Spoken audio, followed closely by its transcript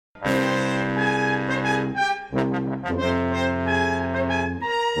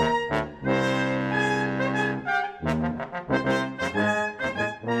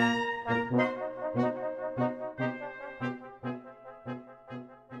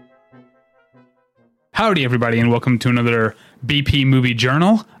Howdy, everybody, and welcome to another BP Movie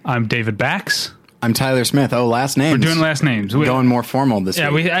Journal. I'm David Bax. I'm Tyler Smith. Oh, last names. We're doing last names. Going more formal this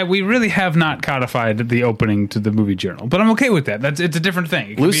week. Yeah, we really have not codified the opening to the Movie Journal, but I'm okay with that. It's a different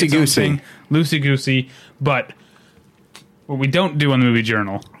thing. Loosey-goosey. Loosey-goosey, but what we don't do on the Movie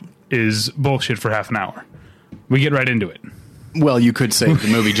Journal is bullshit for half an hour. We get right into it. Well, you could say the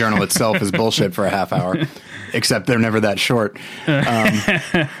Movie Journal itself is bullshit for a half hour, except they're never that short.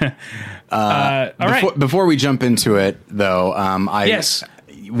 All right. Before we jump into it, though,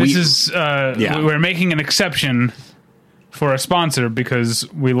 we're making an exception for a sponsor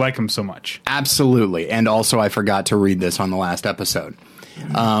because we like them so much. Absolutely. And also, I forgot to read this on the last episode.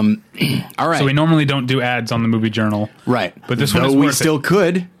 All right. So we normally don't do ads on the Movie Journal. Right. But this one is we worth still it.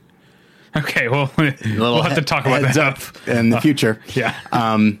 Could. Okay, well, we'll have to talk about that in the future. Yeah.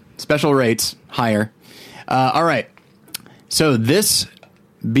 Special rates, higher. All right. So this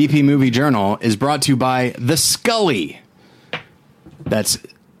BP Movie Journal is brought to you by The Scully. That's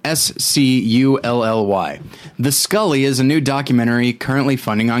Scully. The Scully is a new documentary currently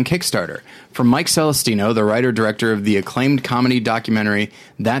funding on Kickstarter. From Mike Celestino, the writer-director of the acclaimed comedy documentary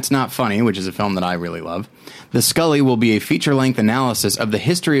That's Not Funny, which is a film that I really love, The Scully will be a feature-length analysis of the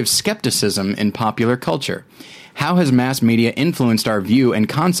history of skepticism in popular culture. How has mass media influenced our view and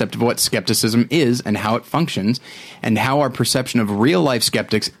concept of what skepticism is and how it functions, and how our perception of real-life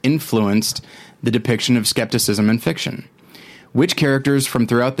skeptics influenced the depiction of skepticism in fiction? Which characters from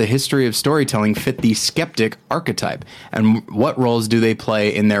throughout the history of storytelling fit the skeptic archetype, and what roles do they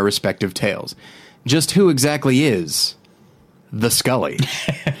play in their respective tales? Just who exactly is The Scully?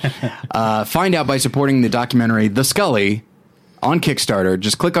 Find out by supporting the documentary The Scully on Kickstarter.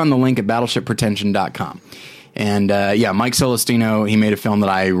 Just click on the link at battleshippretension.com. And Mike Celestino, he made a film that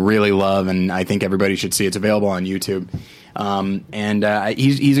I really love, and I think everybody should see. It's available on YouTube.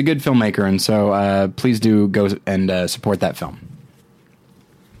 He's a good filmmaker, and so please do go and support that film.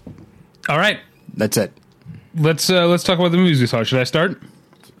 All right. That's it. Let's talk about the movies we saw. Should I start?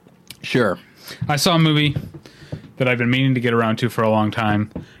 Sure. I saw a movie that I've been meaning to get around to for a long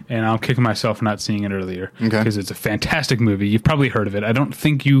time, and I'm kicking myself not seeing it earlier. Okay. Because it's a fantastic movie. You've probably heard of it. I don't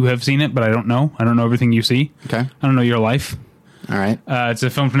think you have seen it, but I don't know. I don't know everything you see. Okay. I don't know your life. All right. It's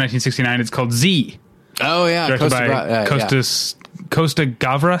a film from 1969. It's called Z. Oh, yeah. Directed by Costa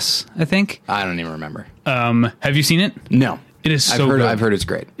Gavras, I think. I don't even remember. Have you seen it? No. It is so good. I've heard it's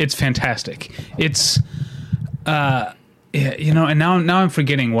great. It's fantastic. It's, and now I'm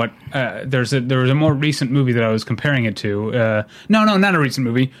forgetting what, there was a more recent movie that I was comparing it to. No, not a recent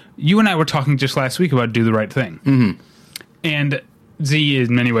movie. You and I were talking just last week about Do the Right Thing. Mm-hmm. And Z,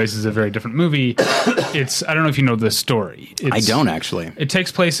 in many ways, is a very different movie. I don't know if you know the story. I don't, actually. It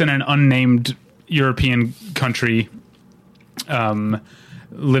takes place in an unnamed European country,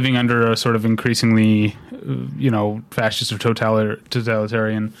 living under a sort of increasingly, fascist or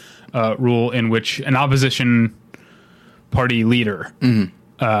totalitarian rule, in which an opposition party leader,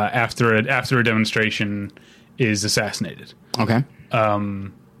 after a demonstration, is assassinated. Okay.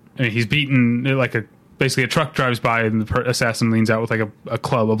 He's beaten, basically a truck drives by and the assassin leans out with a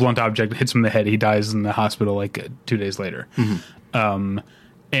club, a blunt object, hits him in the head. He dies in the hospital 2 days later. Mm-hmm.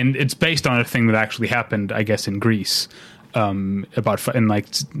 And it's based on a thing that actually happened, I guess, in Greece. This movie's from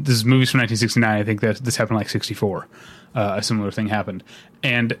 1969. I think that this happened in 64. A similar thing happened,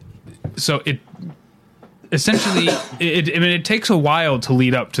 and so it essentially it takes a while to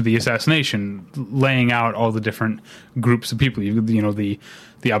lead up to the assassination, laying out all the different groups of people. The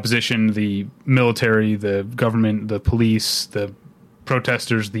opposition, the military, the government, the police, the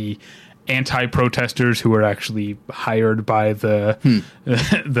protesters, the anti-protesters who were actually hired by the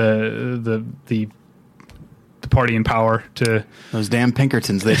party in power to those damn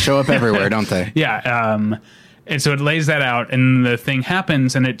Pinkertons. They show up everywhere, don't they? Yeah. And so it lays that out, and the thing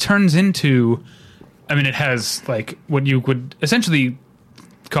happens, and it turns into, it has what you would essentially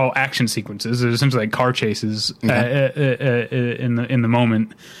call action sequences. It's essentially like car chases in the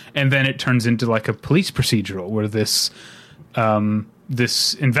moment, and then it turns into a police procedural where this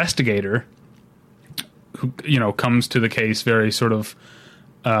investigator who comes to the case very sort of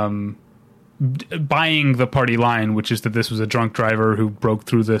buying the party line, which is that this was a drunk driver who broke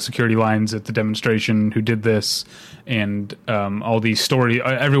through the security lines at the demonstration who did this, and all these stories.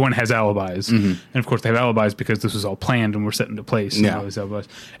 Everyone has alibis, and of course they have alibis because this was all planned and were set into place. Yeah. All these alibis.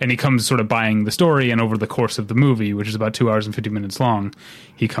 And he comes sort of buying the story, and over the course of the movie, which is about 2 hours and 50 minutes long,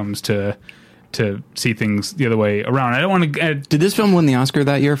 he comes to see things the other way around. I don't want to. Did this film win the Oscar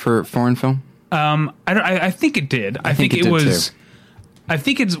that year for foreign film? I think it did. I think it was. Too. I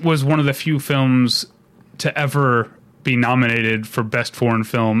think it was one of the few films to ever be nominated for Best Foreign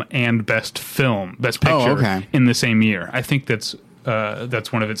Film and Best Picture in the same year. I think that's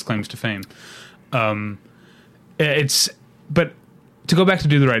one of its claims to fame. But to go back to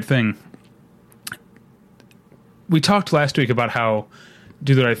Do the Right Thing, we talked last week about how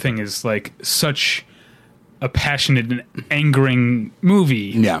Do the Right Thing is like such a passionate and angering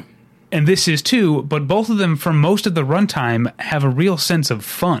movie. Yeah. And this is too, but both of them, for most of the runtime, have a real sense of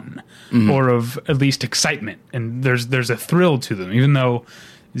fun or of at least excitement. And there's a thrill to them, even though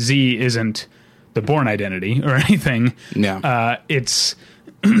Z isn't the Bourne Identity or anything. Yeah. It's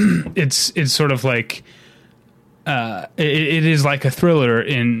sort of like it is like a thriller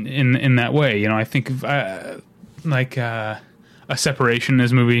in that way. You know, I think of A Separation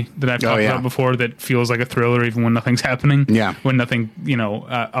is a movie that I've talked about before that feels like a thriller even when nothing's happening. Yeah. When nothing,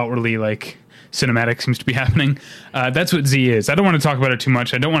 outwardly like cinematic seems to be happening. That's what Z is. I don't want to talk about it too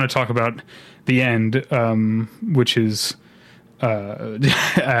much. I don't want to talk about the end, which is,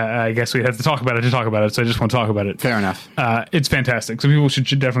 I guess we'd have to talk about it to talk about it. So I just want to talk about it. Fair enough. It's fantastic. So people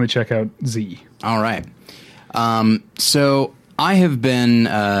should definitely check out Z. All right. So I have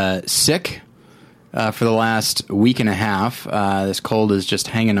been sick for the last week and a half. This cold is just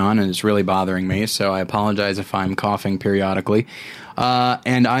hanging on and it's really bothering me, so I apologize if I'm coughing periodically.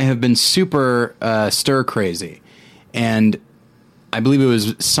 And I have been super stir crazy. And I believe it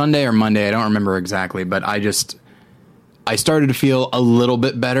was Sunday or Monday, I don't remember exactly, but I started to feel a little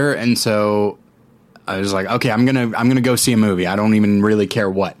bit better, and so I was like, okay, I'm gonna go see a movie. I don't even really care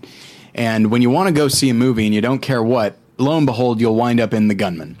what. And when you want to go see a movie and you don't care what, lo and behold, you'll wind up in The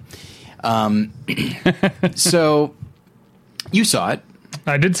Gunman. So you saw it.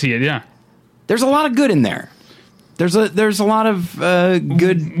 I did see it. Yeah. There's a lot of good in there. There's a lot of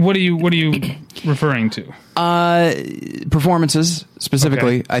good. What are you referring to? Performances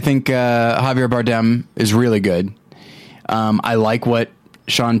specifically. Okay. I think Javier Bardem is really good. I like what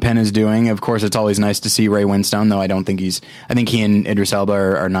Sean Penn is doing. Of course, it's always nice to see Ray Winstone, though I think he and Idris Elba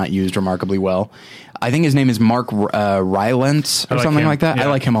are not used remarkably well. I think his name is Mark Rylance or something like that. Yeah. I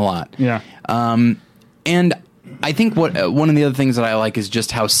like him a lot. Yeah. And I think one of the other things that I like is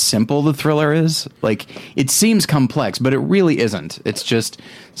just how simple the thriller is. Like, it seems complex, but it really isn't. It's just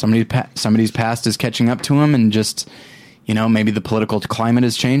somebody's past is catching up to him, and just, maybe the political climate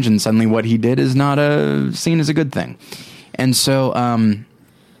has changed, and suddenly what he did is not seen as a good thing. And so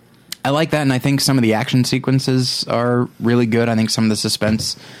I like that, and I think some of the action sequences are really good. I think some of the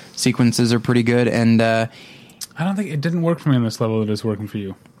suspense sequences are pretty good, and I don't think it didn't work for me on this level that it's working for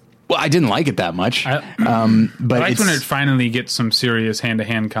you. Well, I didn't like it that much. But I liked when it finally gets some serious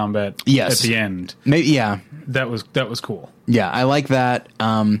hand-to-hand combat at the end. Maybe, yeah. That was cool. Yeah, I like that.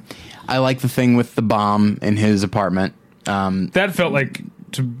 I like the thing with the bomb in his apartment. That felt like,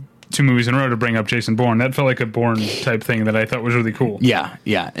 two movies in a row to bring up Jason Bourne, that felt like a Bourne-type thing that I thought was really cool. Yeah,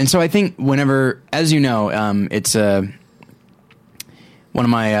 yeah. And so I think whenever, as you know, it's one of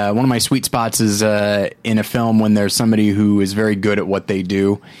my sweet spots is in a film when there's somebody who is very good at what they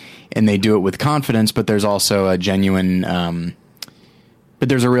do, and they do it with confidence, but there's also a genuine, but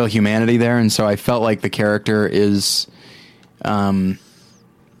there's a real humanity there, and so I felt like the character is, he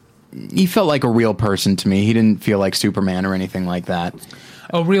felt like a real person to me. He didn't feel like Superman or anything like that.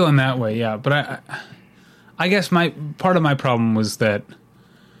 Oh, real in that way, yeah. But I guess part of my problem was that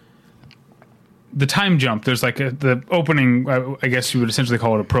the time jump. There's like the opening. I guess you would essentially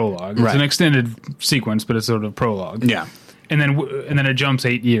call it a prologue. It's an extended sequence, but it's sort of a prologue. Yeah. And then it jumps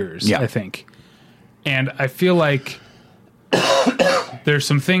 8 years, I think. And I feel like there's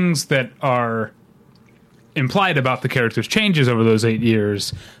some things that are implied about the character's changes over those 8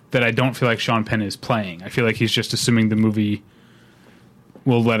 years that I don't feel like Sean Penn is playing. I feel like he's just assuming the movie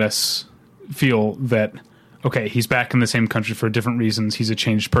will let us feel that, okay, he's back in the same country for different reasons. He's a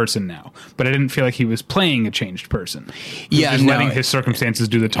changed person now. But I didn't feel like he was playing a changed person. He was just letting his circumstances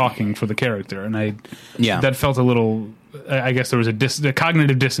do the talking for the character. And that felt a little, I guess there was a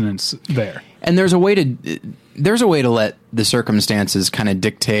cognitive dissonance there. And there's a way to let the circumstances kind of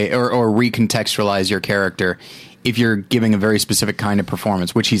dictate or recontextualize your character if you're giving a very specific kind of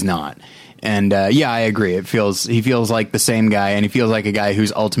performance, which he's not. And I agree. He feels like the same guy, and he feels like a guy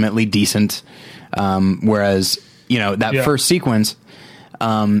who's ultimately decent. Whereas, first sequence,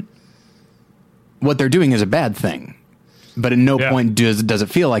 what they're doing is a bad thing. But at no point does it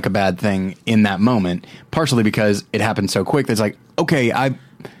feel like a bad thing in that moment, partially because it happened so quick that it's like, okay, am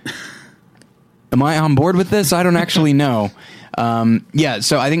I on board with this? I don't actually know. So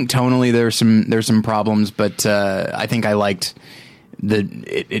I think tonally there's some problems, but I think I liked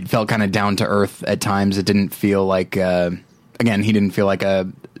it felt kind of down to earth at times. It didn't feel like he didn't feel like a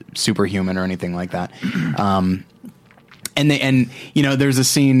superhuman or anything like that. And there's a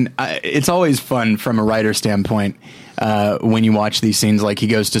scene. It's always fun from a writer standpoint when you watch these scenes. Like he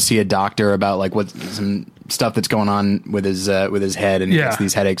goes to see a doctor about like what some stuff that's going on with his head, and he gets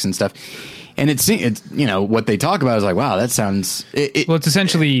these headaches and stuff. And it's what they talk about is like, wow, that sounds. Well, it's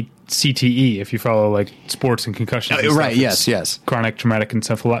essentially CTE if you follow like sports and concussions. And right? Yes. Chronic traumatic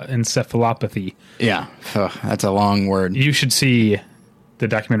encephalopathy. Yeah, that's a long word. You should see the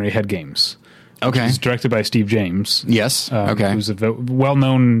documentary Head Games. Okay. It's directed by Steve James. Yes. Okay. Who's a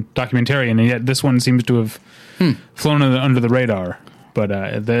well-known documentarian, and yet this one seems to have flown under the radar.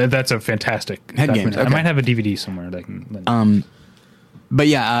 But that's a fantastic Head Games. Okay. I might have a DVD somewhere that I can. But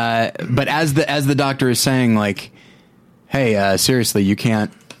yeah, but as the doctor is saying, like, hey, seriously, you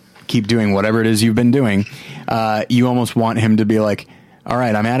can't keep doing whatever it is you've been doing. You almost want him to be like, all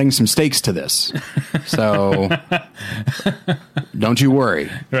right, I'm adding some stakes to this, so don't you worry.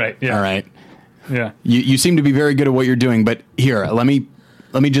 Right. Yeah. All right. Yeah. You seem to be very good at what you're doing, but here, let me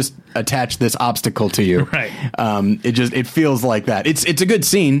just attach this obstacle to you. Right. It feels like that. It's a good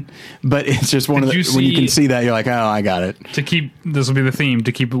scene, but it's just one when you can see that, you're like, oh, I got it. This will be the theme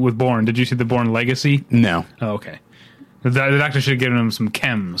to keep it with Bourne. Did you see the Bourne Legacy? No. Oh, okay. The doctor should have given him some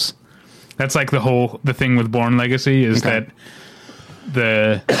chems. That's like the thing with Bourne Legacy is that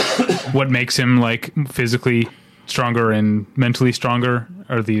what makes him like physically stronger and mentally stronger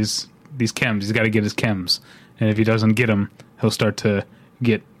are these chems. He's got to get his chems, and if he doesn't get them, he'll start to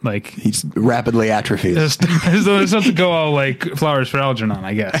get like he's rapidly atrophied. He'll start to go all like flowers for Algernon,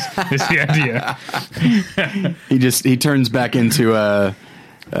 I guess. Is the idea. he turns back into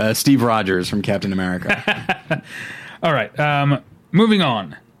Steve Rogers from Captain America. All right, moving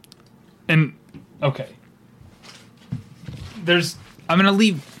on, and okay, I'm going to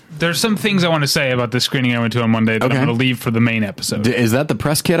leave. There's some things I want to say about the screening I went to on Monday that I'm going to leave for the main episode. Is that the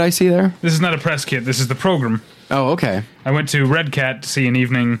press kit I see there? This is not a press kit. This is the program. Oh, okay. I went to Red Cat to see an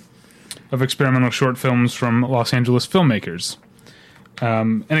evening of experimental short films from Los Angeles filmmakers.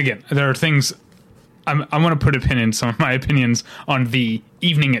 And again, there are things... I want to put a pin in some of my opinions on the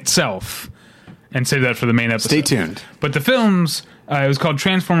evening itself and save that for the main episode. Stay tuned. But the films, it was called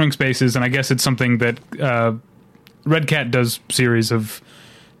Transforming Spaces, and I guess it's something that Red Cat does series of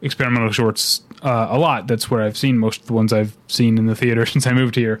experimental shorts a lot. That's where I've seen most of the ones I've seen in the theater since I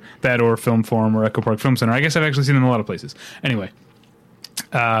moved here. That or Film Forum or Echo Park Film Center. I guess I've actually seen them in a lot of places. Anyway,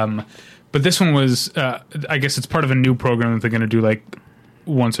 but this one was, I guess it's part of a new program that they're going to do like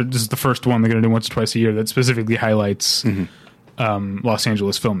this is the first one they're going to do once or twice a year that specifically highlights Los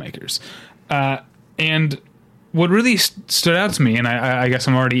Angeles filmmakers. And what really stood out to me, and I guess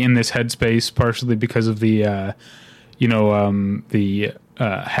I'm already in this headspace partially because of the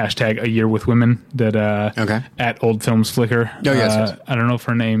hashtag A Year with Women that at Old Films Flickr. Oh, yes. I don't know if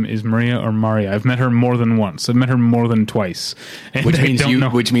her name is Maria or Maria. I've met her more than once. I've met her more than twice. And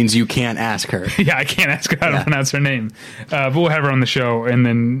which means you can't ask her. Yeah, I can't ask her how to pronounce her name. But we'll have her on the show, and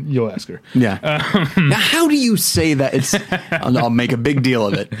then you'll ask her. Yeah. Now, how do you say that? I'll make a big deal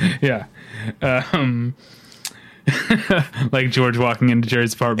of it. Yeah. Like George walking into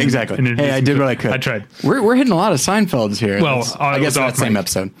Jerry's apartment. Exactly. Hey, I did what I could. I tried. We're hitting a lot of Seinfelds here. Well, I guess that same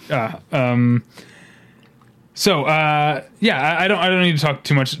episode. I don't need to talk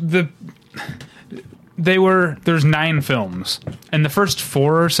too much. There's 9 films, and the first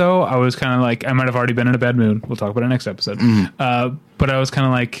 4 or so, I was kind of like, I might have already been in a bad mood. We'll talk about it next episode. But I was kind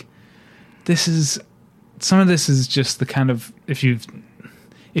of like, some of this is just the kind of, if you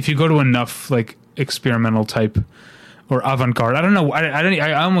go to enough like experimental type or avant-garde, I don't know.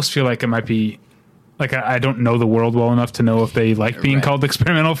 I almost feel like it might be like I don't know the world well enough to know if they like being called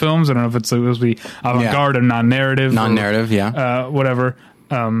experimental films. I don't know if it's supposed to be avant-garde or non-narrative. Non-narrative, whatever.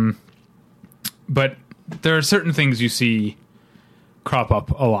 But there are certain things you see crop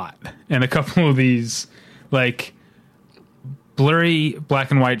up a lot, and a couple of these, like blurry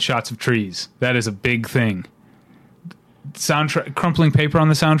black and white shots of trees. That is a big thing. Soundtrack, crumpling paper on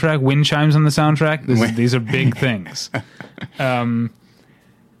the soundtrack, wind chimes on the soundtrack. These are big things. And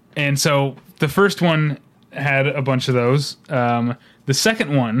so the first one had a bunch of those. The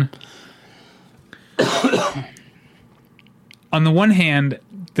second one, on the one hand,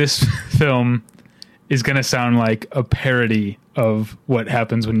 this film is going to sound like a parody of what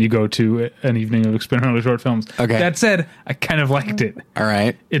happens when you go to an evening of experimental short films. Okay. That said, I kind of liked it. All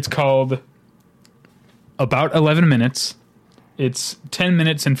right. It's called About 11 Minutes. It's 10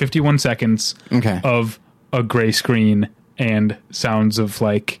 minutes and 51 seconds of a gray screen and sounds of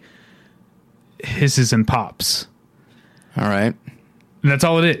like hisses and pops. All right. And that's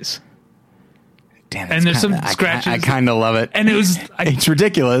all it is. damn, and there's some scratches. I kind of love it. And it was... it's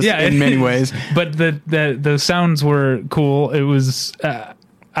ridiculous in many ways. But the sounds were cool. It was...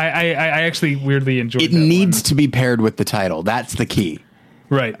 I actually weirdly enjoyed it. It needs to be paired with the title. That's the key.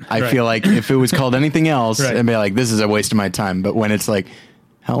 Right. I feel like if it was called anything else, I'd be like, this is a waste of my time. But when it's like,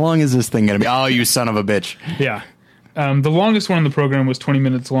 how long is this thing going to be? Oh, you son of a bitch. Yeah. The longest one in the program was 20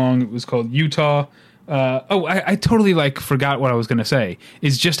 minutes long. It was called Utah. I totally forgot what I was going to say.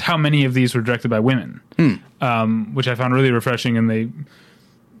 Is just how many of these were directed by women, which I found really refreshing. And they,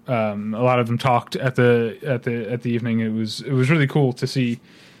 a lot of them talked at the evening. It was really cool to see.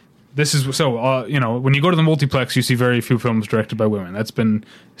 This is so when you go to the multiplex, you see very few films directed by women. That's been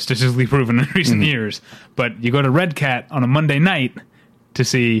statistically proven in recent years. But you go to Red Cat on a Monday night to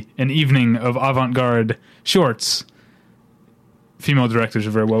see an evening of avant-garde shorts. Female directors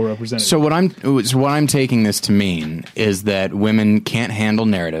are very well represented. So what I'm taking this to mean is that women can't handle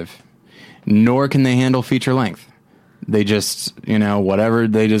narrative, nor can they handle feature length. They just, whatever.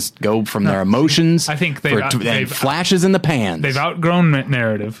 They just go from their emotions. I think they've flashes in the pans. They've outgrown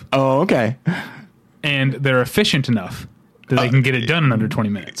narrative. Oh, okay. And they're efficient enough that they can get it done in under 20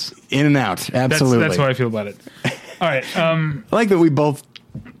 minutes. In and out. Absolutely. That's how I feel about it. All right. I like that we both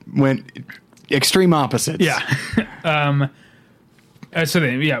went extreme opposites. Yeah. But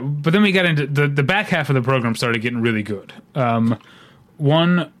then we got into the back half of the program started getting really good.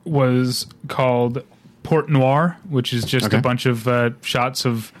 One was called Port Noir, which is just a bunch of shots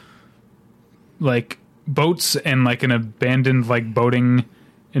of boats and an abandoned boating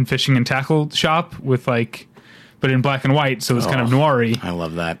and fishing and tackle shop with but in black and white, so it's kind of noir-y. I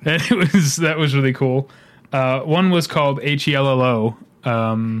love that. And that was really cool. One was called HELLO,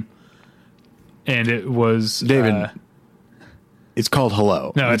 and it was David. It's called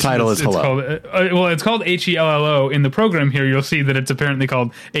Hello. No, the title is Hello. It's called HELLO. In the program here, you'll see that it's apparently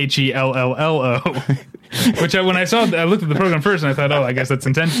called HELLLO. Which when I looked at the program first and I thought, I guess that's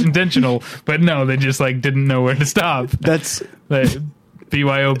intentional. But no, they just didn't know where to stop. That's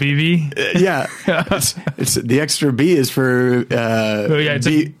BYOBB. Yeah, it's the extra B is for.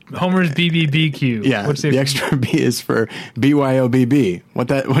 Homer's BBBQ. Yeah, what's the extra B is for BYOBB.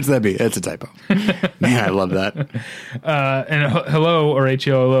 What's that be? It's a typo. Man, I love that. And Hello or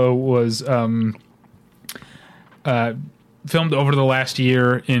HELLO was filmed over the last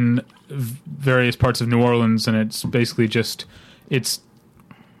year in various parts of New Orleans, and it's basically it's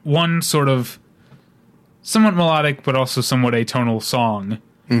one sort of somewhat melodic but also somewhat atonal song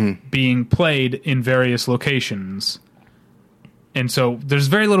being played in various locations, and so there's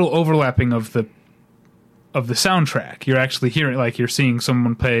very little overlapping of the soundtrack. You're actually hearing you're seeing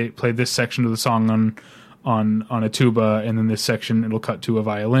someone play this section of the song on a tuba, and then this section it'll cut to a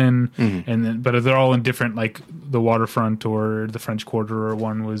violin, and then but they're all in different the Waterfront or the French Quarter, or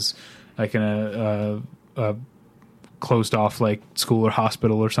one was in a closed off school or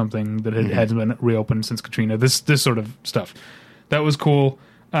hospital or something that hadn't been reopened since Katrina. This sort of stuff that was cool.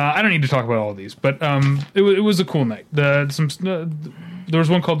 I don't need to talk about all of these, but it was a cool night. There was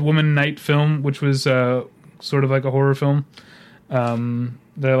one called Woman Night Film, which was sort of like a horror film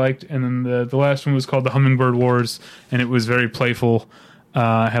that I liked, and then the last one was called The Hummingbird Wars, and it was very playful.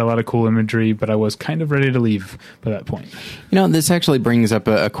 Had a lot of cool imagery, but I was kind of ready to leave by that point. This actually brings up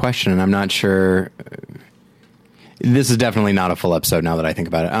a question, and I'm not sure. This is definitely not a full episode now that I think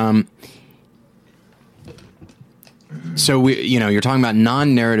about it. So you're talking about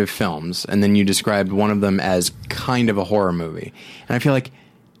non-narrative films, and then you described one of them as kind of a horror movie, and I feel like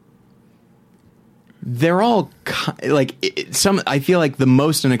they're all I feel like the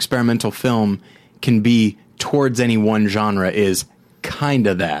most an experimental film can be towards any one genre is kind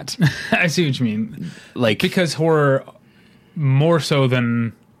of that. I see what you mean. Because horror, more so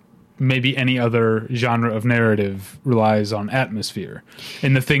than maybe any other genre of narrative, relies on atmosphere.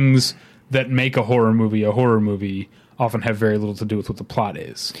 And the things that make a horror movie often have very little to do with what the plot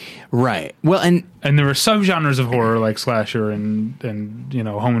is. Right. Well, and there are subgenres of horror like slasher and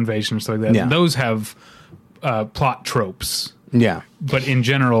home invasion and stuff like that. Yeah. And those have plot tropes. Yeah. But in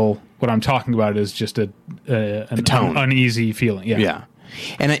general, what I'm talking about is just an uneasy feeling. Yeah. Yeah.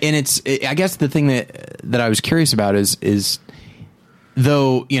 And I guess the thing that I was curious about is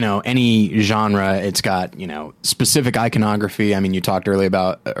though, any genre, it's got, specific iconography. I mean, you talked earlier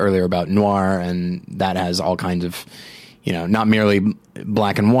about noir, and that has all kinds of, not merely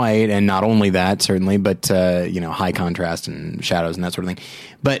black and white, and not only that, certainly, but, high contrast and shadows and that sort of thing.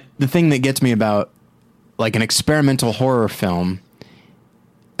 But the thing that gets me about, an experimental horror film,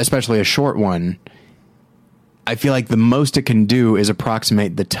 especially a short one, I feel like the most it can do is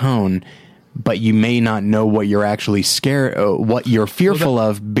approximate the tone, but you may not know what you're actually scared, what you're fearful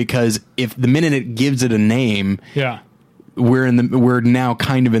of, because if the minute it gives it a name, we're now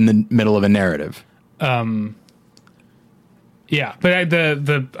kind of in the middle of a narrative. Yeah, but I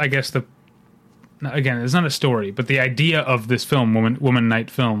guess again, it's not a story, but the idea of this film, Woman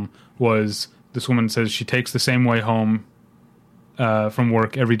Night film, was this woman says she takes the same way home from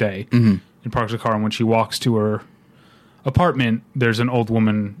work every day and parks a car, and when she walks to her apartment, there's an old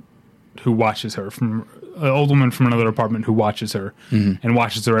woman who watches her from another apartment who watches her and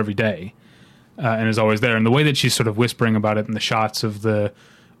watches her every day and is always there. And the way that she's sort of whispering about it, and the shots of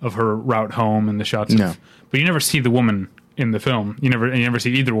her route home, and the shots of, but you never see the woman in the film. You never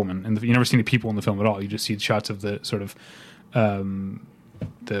see either woman, and you never see any people in the film at all. You just see shots of the sort of the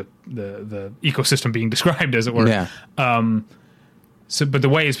ecosystem being described, as it were. Yeah. But the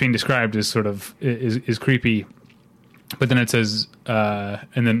way it's being described is sort of is creepy. But then it says,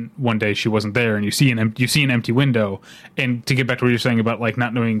 and then one day she wasn't there, and you see an empty window. And to get back to what you're saying about like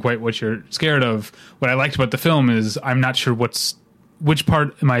not knowing quite what you're scared of, what I liked about the film is I'm not sure which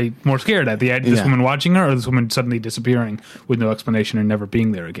part am I more scared at? The idea this woman watching her, or this woman suddenly disappearing with no explanation and never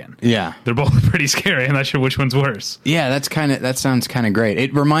being there again? Yeah, they're both pretty scary. I'm not sure which one's worse. Yeah, that sounds kind of great.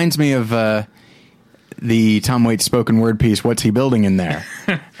 It reminds me of the Tom Waits spoken word piece, "What's He Building in There?"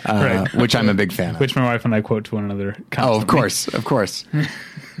 Right. Which I'm a big fan of. Which my wife and I quote to one another constantly. Oh, of course.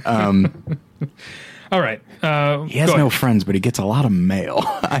 All right. He has no friends, but he gets a lot of mail.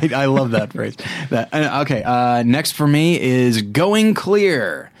 I love that phrase. Okay. Next for me is Going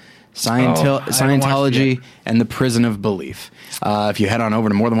Clear, Scientology and the Prison of Belief. If you head on over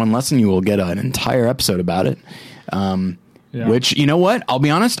to More Than One Lesson, you will get an entire episode about it. Which, you know what? I'll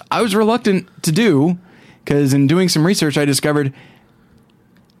be honest, I was reluctant to do, because in doing some research, I discovered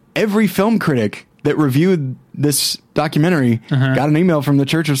every film critic that reviewed this documentary got an email from the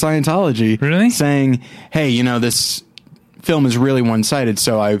Church of Scientology saying, hey, this film is really one-sided,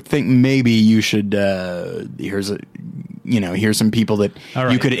 so I think maybe you should here's some people that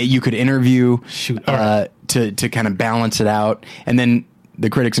you could interview to kind of balance it out. And then the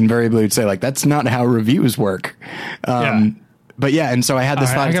critics invariably would say, like, that's not how reviews work. But yeah, and so I had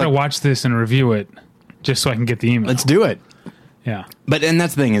this thought. I gotta watch this and review it just so I can get the email. Let's do it. Yeah. And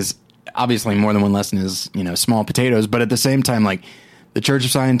that's the thing is, obviously More Than One Lesson is, small potatoes, but at the same time, like, the Church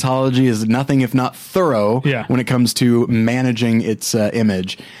of Scientology is nothing if not thorough when it comes to managing its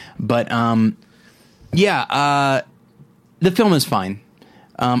image. But, the film is fine.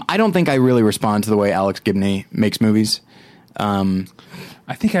 I don't think I really respond to the way Alex Gibney makes movies. I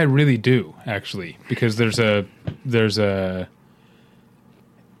think I really do, actually, because there's a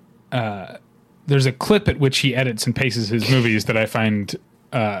clip at which he edits and paces his movies that I find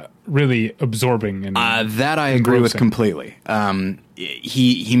really absorbing and that I agree with completely.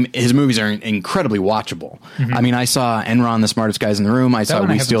 His movies are incredibly watchable. I mean, I saw Enron, The Smartest Guys in the Room. I saw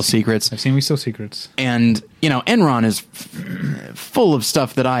We Steal Secrets. I've seen We Steal Secrets. And Enron is full of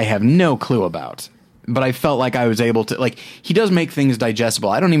stuff that I have no clue about. But I felt like I was able to, like, he does make things digestible.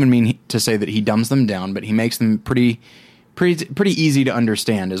 I don't even mean to say that he dumbs them down, but he makes them pretty easy to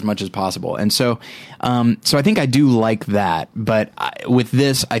understand as much as possible. And so I think I do like that. But with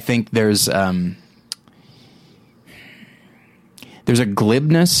this, I think there's a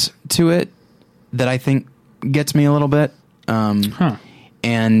glibness to it that I think gets me a little bit.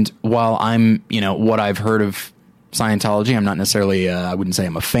 And while I'm, what I've heard of Scientology, I'm not necessarily, I wouldn't say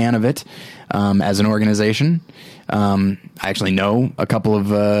I'm a fan of it as an organization. I actually know a couple of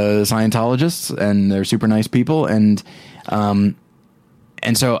Scientologists, and they're super nice people. And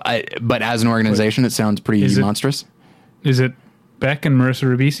so but as an organization, it sounds pretty monstrous. Is it Beck and Marissa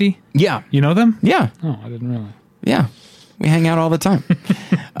Ribisi? Yeah. You know them? Yeah. Oh, I didn't realize. Yeah. We hang out all the time.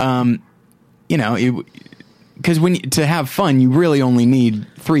 Because to have fun, you really only need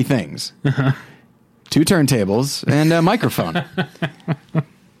three things. 2 turntables and a microphone.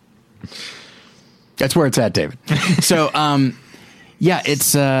 That's where it's at, David. So,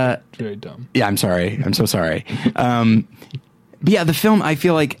 it's very dumb. Yeah, I'm sorry. I'm so sorry. But yeah, the film, I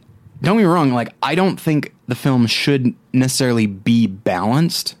feel like, don't get me wrong, like, I don't think the film should necessarily be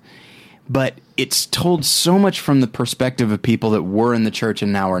balanced, but it's told so much from the perspective of people that were in the church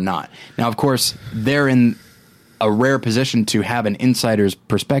and now are not. Now, of course, they're in a rare position to have an insider's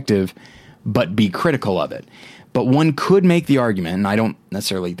perspective, but be critical of it. But one could make the argument, and I don't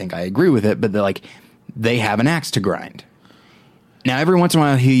necessarily think I agree with it, but they have an axe to grind. Now, every once in a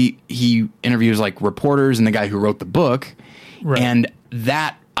while, he interviews like reporters and the guy who wrote the book, and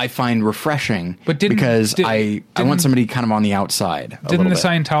that I find refreshing. But I want somebody kind of on the outside. Didn't the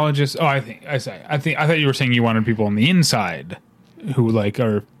Scientologists? Oh, I thought you were saying you wanted people on the inside who like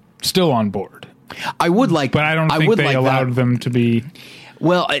are still on board. I would like, but I don't think they allowed them to be.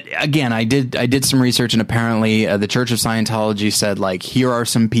 Well, again, I did some research, and apparently the Church of Scientology said, like, here are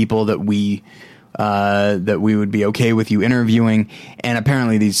some people that we would be okay with you interviewing, and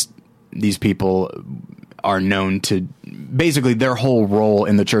apparently these people are known to, basically their whole role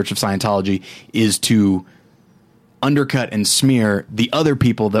in the Church of Scientology is to undercut and smear the other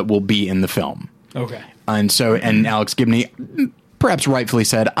people that will be in the film. Okay. And so, and Alex Gibney, perhaps rightfully,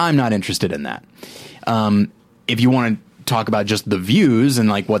 said, I'm not interested in that. If you want to talk about just the views and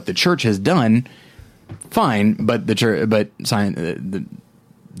like what the church has done, fine, but the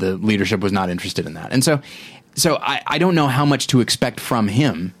leadership was not interested in that. And so I don't know how much to expect from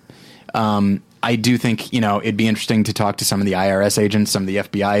him. I do think, it'd be interesting to talk to some of the IRS agents, some of the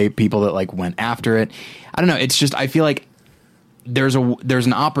FBI people that like went after it. I don't know. It's just, I feel like there's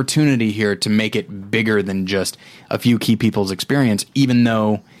an opportunity here to make it bigger than just a few key people's experience, even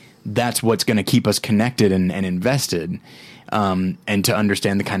though that's what's going to keep us connected and invested, and to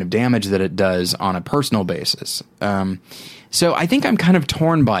understand the kind of damage that it does on a personal basis. So I think I'm kind of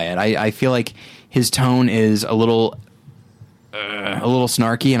torn by it. I feel like his tone is a little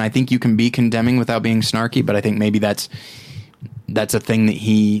snarky, and I think you can be condemning without being snarky, but I think maybe that's a thing that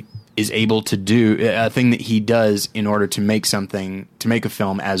he is able to do, a thing that he does in order to make a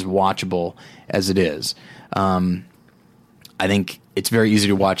film as watchable as it is. I think it's very easy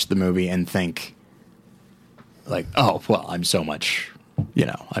to watch the movie and think like, oh, well, I'm so much,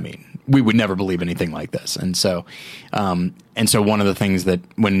 we would never believe anything like this. And so one of the things that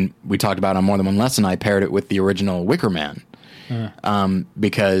when we talked about on More Than One Lesson, I paired it with the original Wicker Man.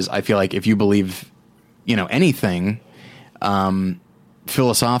 Because I feel like if you believe, anything,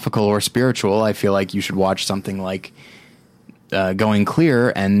 philosophical or spiritual, I feel like you should watch something like Going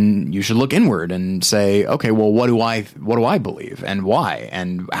Clear, and you should look inward and say, okay, well, what do I believe, and why,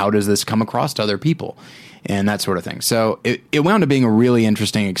 and how does this come across to other people, and that sort of thing. So it wound up being a really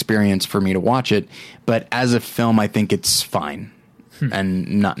interesting experience for me to watch it, but as a film, I think it's fine.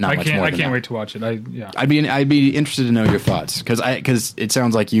 And not much more. I can't wait to watch it. I'd be interested to know your thoughts, because it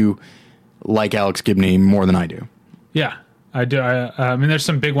sounds like you like Alex Gibney more than I do. Yeah, I do. I mean, there's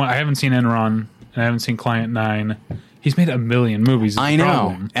some big one. I haven't seen Enron, and I haven't seen Client 9. He's made a million movies. I know,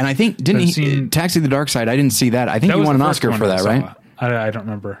 problem. And I think Taxi the Dark Side? I didn't see that. I think he won an Oscar for that, right? I don't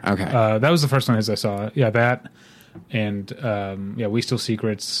remember. Okay, that was the first one I saw. Yeah, that, and We Steal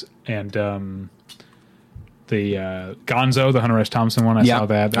Secrets, and the Gonzo, the Hunter S. Thompson one. I saw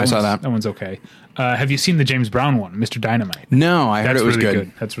that. I saw that. That one's okay. Have you seen the James Brown one, Mr. Dynamite? No, I heard it was really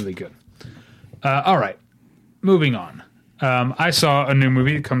good. That's really good. All right, moving on. I saw a new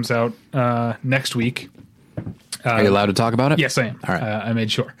movie that comes out next week. Are you allowed to talk about it? Yes, I am. All right. I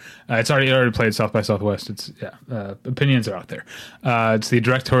made sure. It already played South by Southwest. Opinions are out there. It's the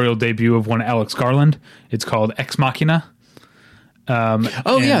directorial debut of one Alex Garland. It's called Ex Machina.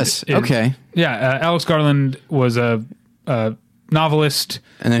 Yes. Okay. Yeah, Alex Garland was a novelist,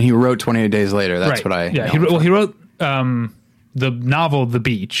 and then he wrote 28 Days Later. That's right. what I. Yeah. He wrote the novel The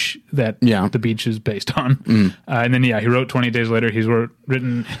Beach that The Beach is based on, and then he wrote 28 Days Later. He's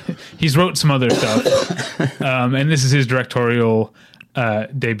wrote some other stuff, and this is his directorial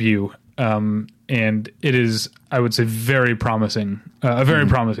debut, and it is, I would say, very promising. A very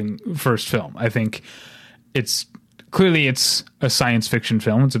promising first film. I think it's a science fiction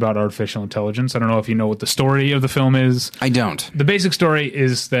film. It's about artificial intelligence. I don't know if you know what the story of the film is. I don't. The basic story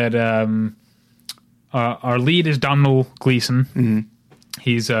is that our lead is Domhnall Gleeson. Mm-hmm.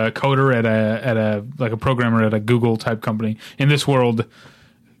 He's a coder at a programmer at a Google type company. In this world,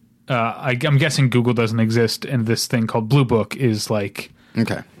 I'm guessing Google doesn't exist, and this thing called Blue Book is like is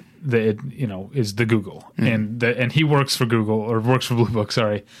the Google, and he works for Google, or works for Blue Book.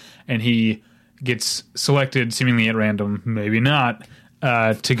 Sorry, and he gets selected seemingly at random, maybe not,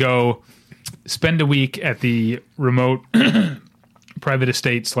 to go spend a week at the remote private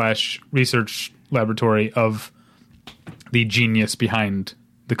estate / research laboratory of the genius behind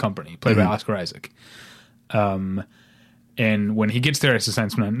the company, played by Oscar Isaac. And when he gets there, it's a sign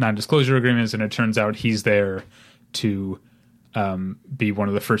some non-disclosure agreements, and it turns out he's there to be one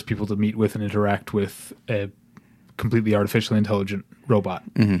of the first people to meet with and interact with a completely artificially intelligent robot,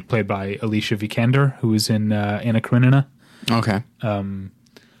 played by Alicia Vikander, who is in Anna Karenina. Okay.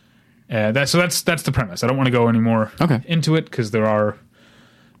 That's the premise. I don't want to go any more into it, because there are.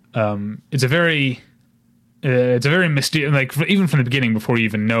 It's a very mysterious. Like, even from the beginning, before you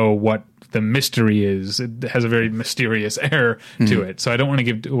even know what the mystery is, it has a very mysterious air to it. So I don't want to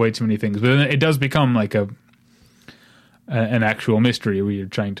give away too many things, but it does become like an actual mystery where you're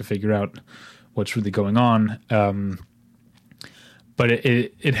trying to figure out what's really going on. but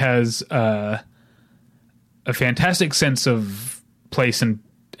it has a fantastic sense of place and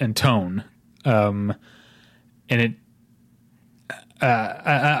tone, and it.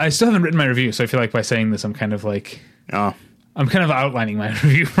 I still haven't written my review, so I feel like by saying this, I'm kind of like, I'm kind of outlining my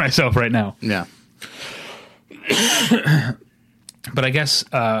review for myself right now. Yeah. But I guess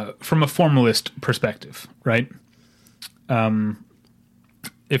from a formalist perspective, right?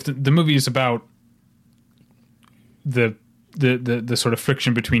 If the movie is about the sort of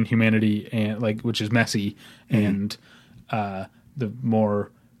friction between humanity and which is messy, and the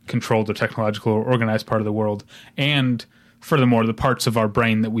more controlled or technological or organized part of the world, and furthermore the parts of our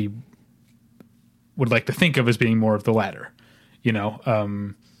brain that we would like to think of as being more of the latter. I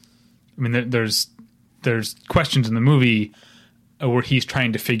mean, there's questions in the movie where he's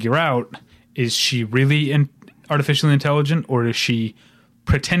trying to figure out, is she really artificially intelligent, or is she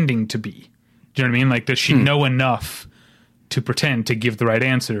pretending to be? Do you know what I mean? Like, does she know enough to pretend to give the right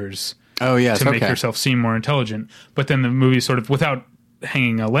answers? Oh, yes, to make herself seem more intelligent. But then the movie sort of, without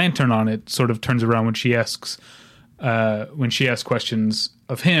hanging a lantern on it, sort of turns around when she asks questions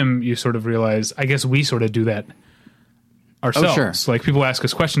of him. You sort of realize, I guess we sort of do that ourselves. Oh, sure. Like, people ask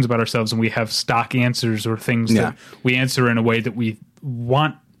us questions about ourselves, and we have stock answers or things that we answer in a way that we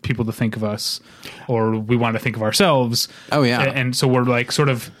want people to think of us, or we want to think of ourselves. Oh, yeah. And so we're like sort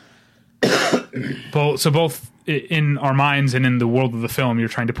of both in our minds and in the world of the film, you're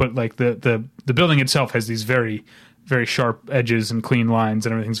trying to put like the building itself has these very, very sharp edges and clean lines,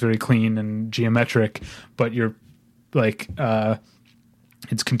 and everything's very clean and geometric, but you're like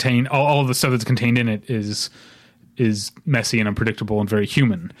it's contained, all of the stuff that's contained in it is messy and unpredictable and very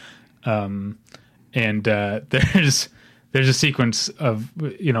human. There's a sequence of,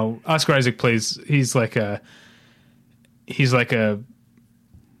 Oscar Isaac plays, he's like a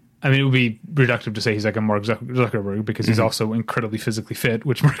I mean, it would be reductive to say he's like a Mark Zuckerberg, because he's also incredibly physically fit,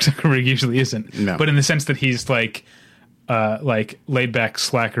 which Mark Zuckerberg usually isn't. No. But in the sense that he's like laid back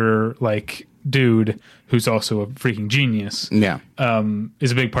slacker, like dude who's also a freaking genius. Yeah.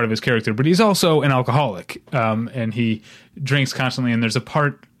 Is a big part of his character, but he's also an alcoholic. And he drinks constantly. And there's a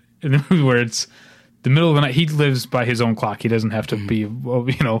part in the movie where it's the middle of the night. He lives by his own clock. He doesn't have to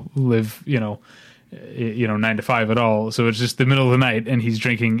live 9 to 5 at all. So it's just the middle of the night, and he's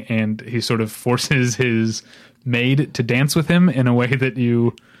drinking, and he sort of forces his maid to dance with him in a way that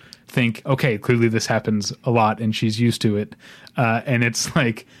you think, okay, clearly this happens a lot and she's used to it. And it's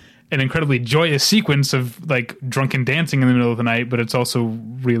like an incredibly joyous sequence of like drunken dancing in the middle of the night, but it's also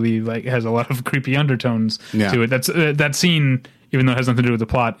really like has a lot of creepy undertones to it. That's that scene, even though it has nothing to do with the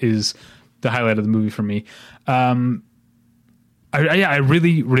plot, is the highlight of the movie for me. I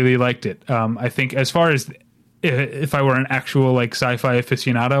really, really liked it. I think as far as if I were an actual like sci-fi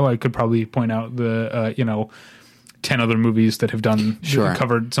aficionado, I could probably point out the 10 other movies that have done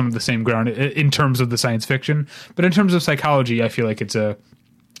covered some of the same ground in terms of the science fiction. But in terms of psychology, I feel like it's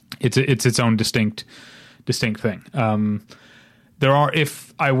its own distinct thing. There are,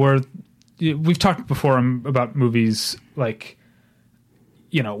 we've talked before about movies like,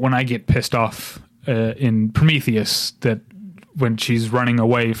 when I get pissed off in Prometheus, that when she's running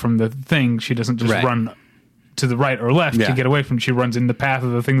away from the thing, she doesn't just run to the right or left to get away from it. She runs in the path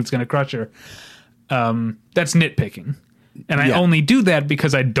of the thing that's going to crush her. That's nitpicking. And I only do that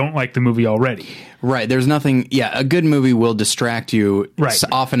because I don't like the movie already. Right. There's nothing. Yeah. A good movie will distract you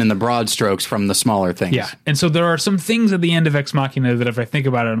often in the broad strokes from the smaller things. Yeah. And so there are some things at the end of Ex Machina that if I think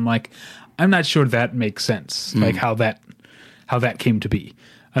about it, I'm like, I'm not sure that makes sense. Like how that came to be.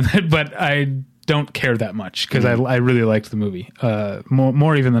 But I don't care that much because I really liked the movie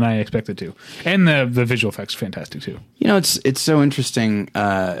more even than I expected to, and the visual effects are fantastic too. It's so interesting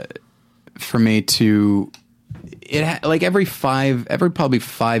for me to like every probably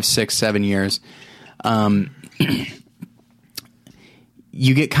 5, 6, 7 years,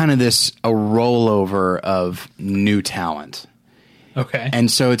 you get kind of a rollover of new talent. Okay. And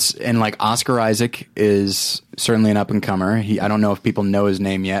so like Oscar Isaac is certainly an up and comer. I don't know if people know his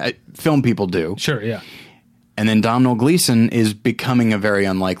name yet. Film people do. Sure, yeah. And then Domhnall Gleeson is becoming a very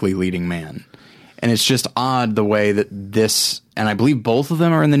unlikely leading man. And it's just odd the way that and I believe both of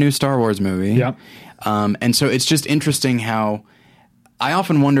them are in the new Star Wars movie. Yeah. And so it's just interesting how I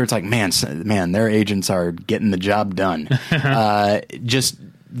often wonder, it's like, man, their agents are getting the job done. Just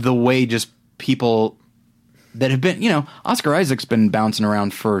the way people that have been, Oscar Isaac's been bouncing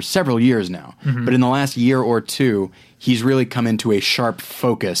around for several years now, but in the last year or two, he's really come into a sharp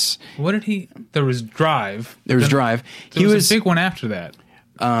focus. What did there was Drive. Drive. There was a big one after that.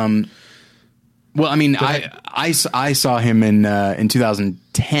 Well, I mean, I saw him in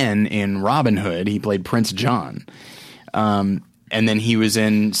 2010 in Robin Hood. He played Prince John. And then he was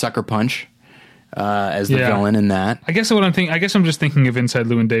in Sucker Punch as the villain in that. I guess what I'm thinking. I guess I'm just thinking of Inside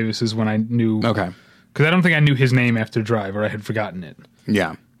Llewyn Davis is when I knew. Okay. Because I don't think I knew his name after Drive, or I had forgotten it.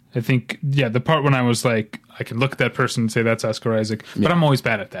 Yeah. I think, the part when I was like, I can look at that person and say that's Oscar Isaac, but I'm always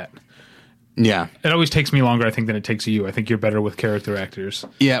bad at that. Yeah. It always takes me longer, I think, than it takes you. I think you're better with character actors.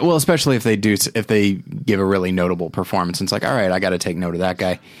 Yeah, well, especially if they give a really notable performance. And it's like, all right, I got to take note of that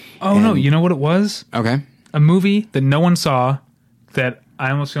guy. Oh, no, you know what it was? Okay. A movie that no one saw that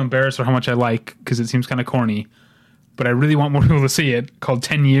I almost feel embarrassed for how much I like because it seems kind of corny, but I really want more people to see it, called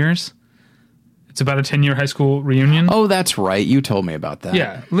 10 Years. It's about a 10-year high school reunion. Oh, that's right. You told me about that.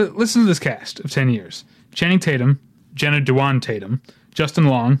 Yeah. Listen to this cast of 10 Years. Channing Tatum, Jenna Dewan Tatum, Justin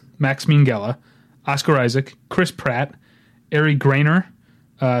Long, Max Minghella, Oscar Isaac, Chris Pratt, Ari Grainer,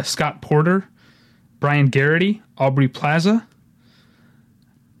 Scott Porter, Brian Garrity, Aubrey Plaza,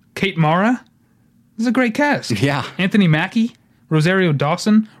 Kate Mara. This is a great cast. Yeah. Anthony Mackie, Rosario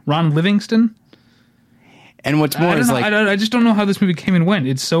Dawson, Ron Livingston. And what's more is I just don't know how this movie came and went.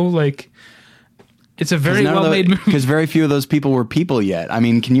 It's so like... It's a very well-made movie. Because very few of those people were people yet. I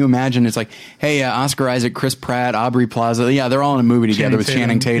mean, can you imagine? It's like, hey, Oscar Isaac, Chris Pratt, Aubrey Plaza. Yeah, they're all in a movie together with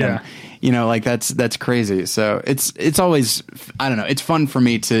Channing Tatum. Yeah. You know, like that's crazy. So it's always, I don't know. It's fun for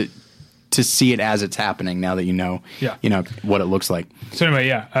me to see it as it's happening now that you know what it looks like. So anyway,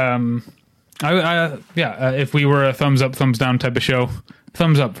 if we were a thumbs up, thumbs down type of show,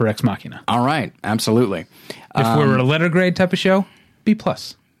 thumbs up for Ex Machina. All right, absolutely. If we were a letter grade type of show, B+.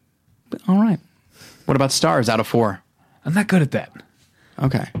 All right. What about stars out of 4? I'm not good at that.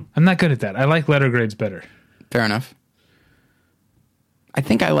 Okay. I'm not good at that. I like letter grades better. Fair enough. I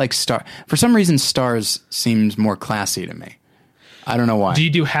think I like star. For some reason, stars seems more classy to me. I don't know why. Do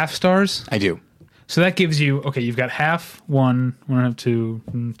you do half stars? I do. So that gives you, okay, you've got half, 1, 1.5,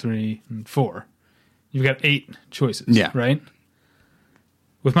 2, 3, and 4. You've got 8 choices, right?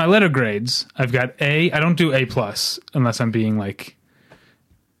 With my letter grades, I've got A. I don't do A+ unless I'm being like...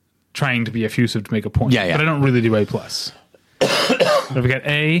 trying to be effusive to make a point. Yeah. But I don't really do A+. I've got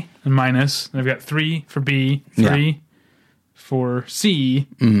A and minus. And I've got 3 for B, 3 for C,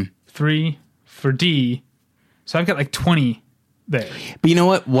 3 for D. So I've got like 20 there. But you know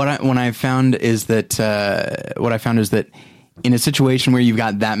what? What I found is that in a situation where you've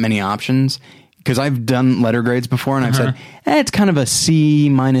got that many options, because I've done letter grades before and I've said, it's kind of a C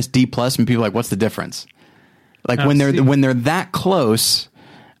minus D+, and people are like, what's the difference? Like when they're that close.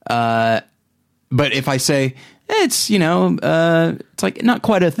 But if I say it's, it's like not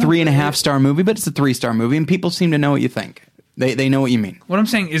quite a 3.5 star movie, but it's a 3-star movie, and people seem to know what you think. They know what you mean. What I'm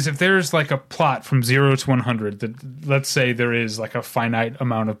saying is, if there's like a plot from 0 to 100, that let's say there is like a finite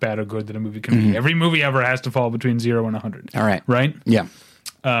amount of bad or good that a movie can be. Every movie ever has to fall between 0 and 100. All right. Right? Yeah.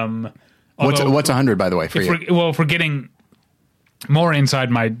 What's 100, by the way, for you? If we're getting more inside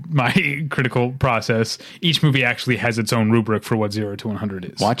my critical process, each movie actually has its own rubric for what 0 to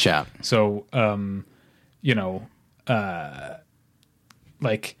 100 is. Watch out. So,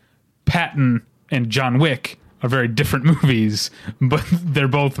 like Patton and John Wick are very different movies, but they're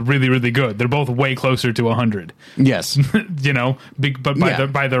both really, really good. They're both way closer to 100. Yes.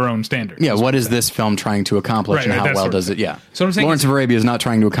 By their own standards. Yeah, what is this film trying to accomplish, and how well does it? Yeah. So what I'm saying Lawrence of Arabia is not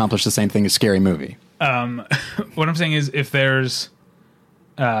trying to accomplish the same thing as Scary Movie. What I'm saying is, if there's,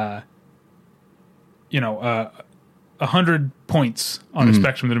 100 points on a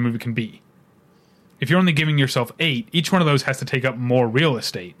spectrum that a movie can be, if you're only giving yourself 8, each one of those has to take up more real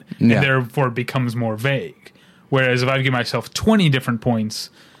estate, and therefore becomes more vague. Whereas if I give myself 20 different points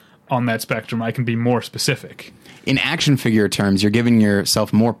on that spectrum, I can be more specific. In action figure terms, you're giving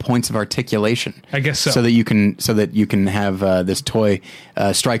yourself more points of articulation. I guess so. So that you can have this toy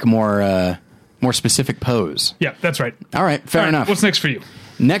strike a more specific pose. Yeah, that's right. All right, fair enough. What's next for you?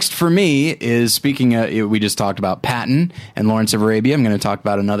 Next for me is, speaking of, we just talked about Patton and Lawrence of Arabia. I'm going to talk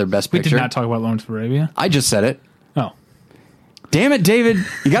about another Best Picture. We did not talk about Lawrence of Arabia. I just said it. Oh. Damn it, David.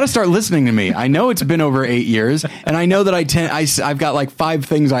 You got to start listening to me. I know it's been over 8 years, and I know that I've got like 5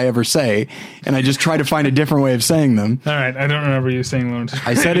 things I ever say, and I just try to find a different way of saying them. All right. I don't remember you saying Lawrence of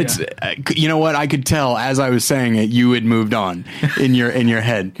Arabia. I said it's, you know what? I could tell as I was saying it, you had moved on in your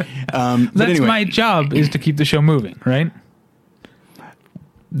head. That's anyway. My job, is to keep the show moving, right?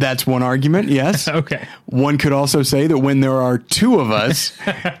 That's one argument, yes. Okay. One could also say that when there are 2 of us,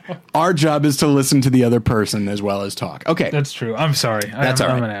 our job is to listen to the other person as well as talk. Okay. That's true. I'm sorry. That's all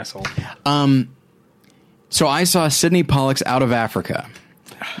right. I'm an asshole. So I saw Sidney Pollack's Out of Africa.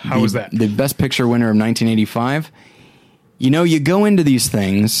 How was that? The Best Picture winner of 1985. You go into these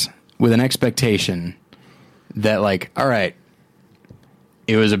things with an expectation that, like, all right,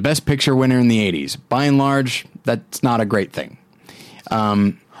 it was a Best Picture winner in the 80s. By and large, that's not a great thing.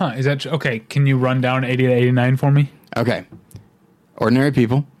 Is that okay? Can you run down 80 to 89 for me? Okay. Ordinary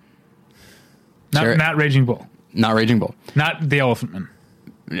People. Not Raging Bull. Not Raging Bull. Not The Elephant Man.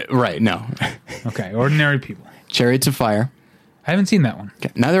 Right, no. Okay, Ordinary People. Chariots of Fire. I haven't seen that one.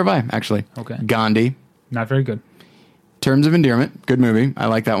 Okay. Neither have I, actually. Okay. Gandhi. Not very good. Terms of Endearment. Good movie. I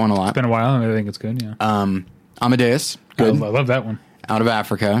like that one a lot. It's been a while, and I think it's good, yeah. Amadeus. Good. I love that one. Out of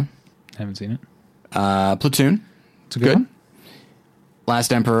Africa. Haven't seen it. Platoon. It's a good one.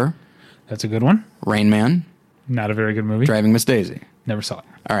 Last Emperor. That's a good one. Rain Man. Not a very good movie. Driving Miss Daisy. Never saw it.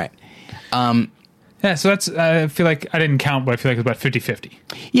 All right. Yeah, so that's, I feel like, I didn't count, but I feel like it's about 50-50.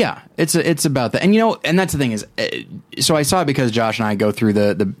 Yeah, it's about that. And, and that's the thing is, so I saw it because Josh and I go through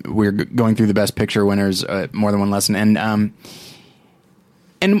we're going through the Best Picture winners, More Than One Lesson. And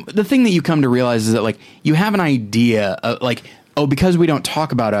the thing that you come to realize is that, like, you have an idea, like, oh, because we don't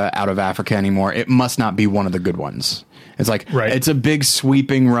talk about Out of Africa anymore, it must not be one of the good ones. It's like, right. It's a big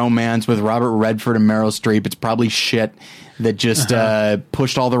sweeping romance with Robert Redford and Meryl Streep. It's probably shit that just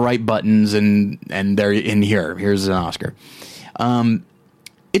pushed all the right buttons, and they're in here. Here's an Oscar.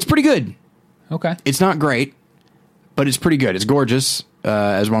 It's pretty good. Okay. It's not great, but it's pretty good. It's gorgeous,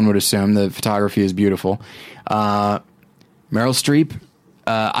 as one would assume. The photography is beautiful. Meryl Streep,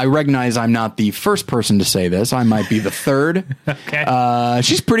 I recognize I'm not the first person to say this. I might be the third. Okay.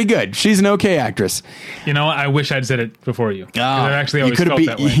 She's pretty good. She's an okay actress. You know what? I wish I'd said it before you. I actually always felt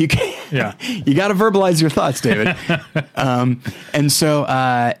that way. Yeah. You got to verbalize your thoughts, David. And so,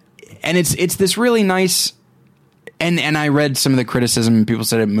 and it's this really nice, and I read some of the criticism, and people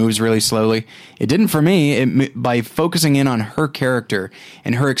said it moves really slowly. It didn't for me. By focusing in on her character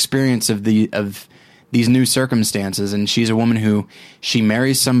and her experience of these new circumstances, and she's a woman who she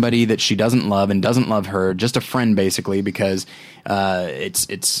marries somebody that she doesn't love and doesn't love her, just a friend basically, because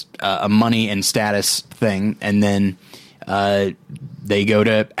it's a money and status thing, and then they go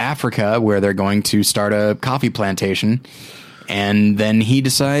to Africa where they're going to start a coffee plantation, and then he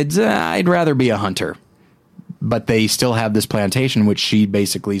decides I'd rather be a hunter. But they still have this plantation, which she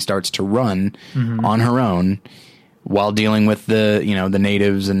basically starts to run on her own, while dealing with the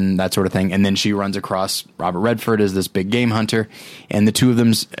natives and that sort of thing. And then she runs across Robert Redford as this big game hunter, and the two of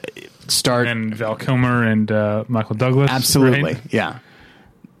them start. And Val Kilmer and Michael Douglas. Absolutely. Right? Yeah.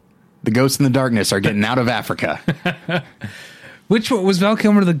 The ghosts in the darkness are getting out of Africa. Which one was Val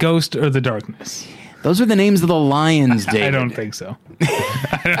Kilmer, the ghost or the darkness? Those are the names of the lions, David. I don't think so.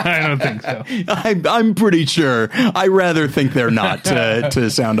 I don't think so. I'm pretty sure. I rather think they're not, to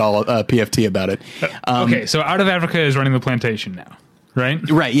sound all PFT about it. Okay, so Out of Africa is running the plantation now, right?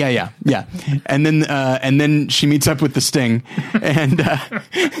 Right. Yeah. And then she meets up with the Sting, and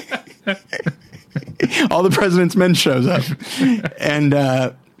all the President's Men shows up,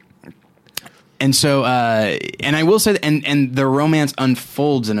 and so, and I will say that, and the romance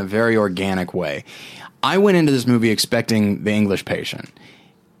unfolds in a very organic way. I went into this movie expecting The English Patient.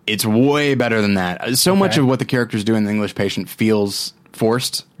 It's way better than that. So much of what the characters do in The English Patient feels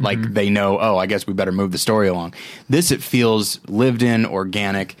forced. Like they know, I guess we better move the story along. This, it feels lived in,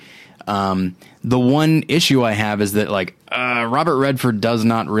 organic. The one issue I have is that, like, Robert Redford does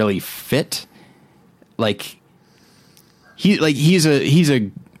not really fit. Like, he's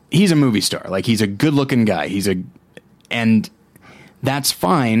a movie star. Like, he's a good looking guy. And that's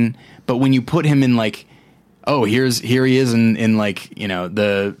fine. But when you put him in, like, here he is in like,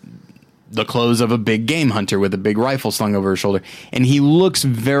 the clothes of a big game hunter with a big rifle slung over his shoulder, and he looks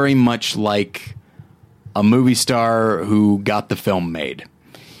very much like a movie star who got the film made.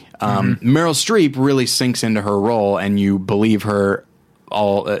 Meryl Streep really sinks into her role, and you believe her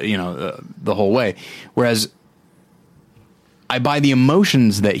all, the whole way. Whereas I buy the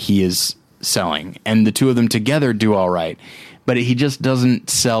emotions that he is selling, and the two of them together do all right. But he just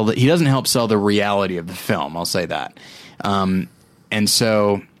doesn't he doesn't help sell the reality of the film. I'll say that. And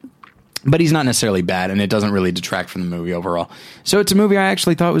so, but he's not necessarily bad, and it doesn't really detract from the movie overall. So it's a movie I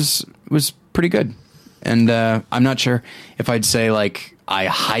actually thought was pretty good. And I'm not sure if I'd say, like, I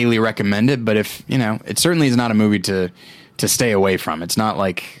highly recommend it, but if, it certainly is not a movie to stay away from. It's not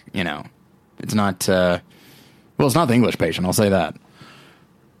like, it's not, it's not The English Patient. I'll say that.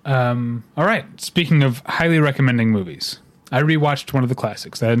 All right. Speaking of highly recommending movies, I rewatched one of the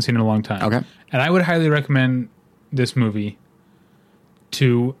classics that I hadn't seen in a long time. Okay. And I would highly recommend this movie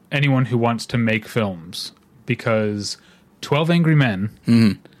to anyone who wants to make films, because 12 Angry Men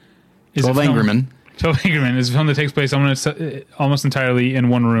is 12 Angry Men. 12 Angry Men is a film that takes place almost entirely in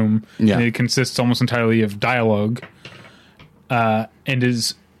one room. Yeah. And it consists almost entirely of dialogue, and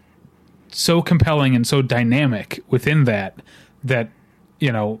is so compelling and so dynamic within that,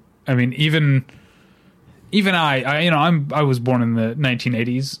 even even I was born in the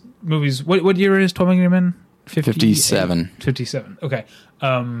 1980s movies. What year is 12 Angry Men? 57. 57. Okay.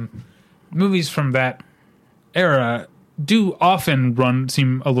 Movies from that era do often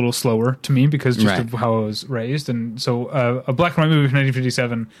seem a little slower to me because just of how I was raised. And so a black and white movie from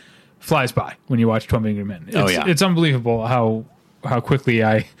 1957 flies by when you watch 12 Angry Men. It's unbelievable how quickly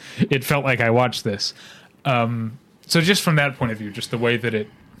it felt like I watched this. So just from that point of view, just the way that it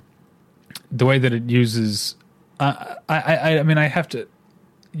uses, I mean, I have to.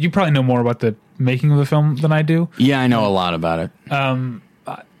 You probably know more about the making of the film than I do. Yeah, I know a lot about it.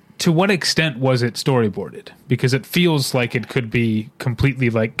 To what extent was it storyboarded? Because it feels like it could be completely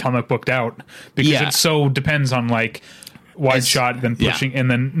like comic booked out because it so depends on like wide shot, then pushing,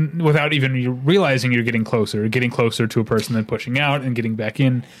 and then without even you realizing you're getting closer to a person, then pushing out and getting back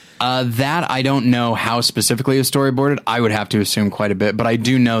in. That I don't know how specifically is storyboarded. I would have to assume quite a bit, but I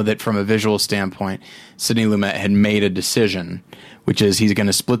do know that from a visual standpoint, Sidney Lumet had made a decision, which is he's going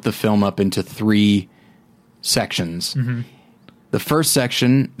to split the film up into 3 sections. Mm-hmm. The first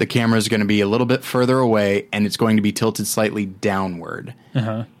section, the camera is going to be a little bit further away, and it's going to be tilted slightly downward.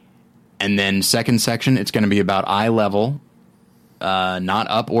 Uh-huh. And then second section, it's going to be about eye level, not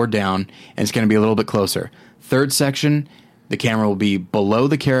up or down, and it's going to be a little bit closer. Third section, the camera will be below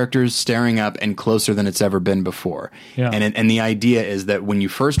the characters, staring up, and closer than it's ever been before. Yeah. And the idea is that when you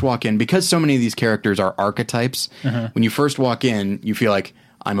first walk in, because so many of these characters are archetypes, when you first walk in, you feel like,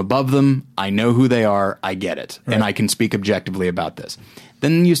 I'm above them, I know who they are, I get it, and I can speak objectively about this.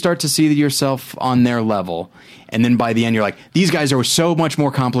 Then you start to see yourself on their level, and then by the end you're like, these guys are so much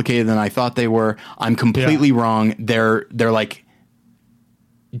more complicated than I thought they were. I'm completely wrong. They're like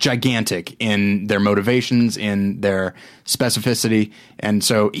gigantic in their motivations, in their specificity, and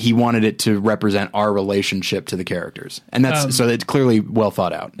so he wanted it to represent our relationship to the characters, and that's so it's clearly well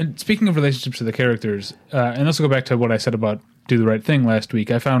thought out. And speaking of relationships to the characters, and let's go back to what I said about Do the Right Thing last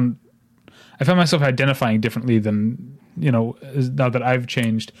week. I found myself identifying differently than, now that I've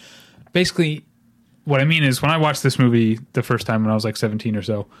changed. Basically, what I mean is when I watched this movie the first time when I was like 17 or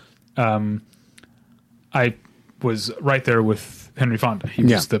so, I was right there with Henry Fonda. He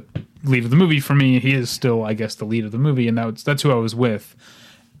was the lead of the movie for me. He is still, I guess, the lead of the movie, and that's who I was with.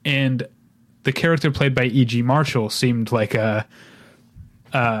 And the character played by E.G. Marshall seemed like not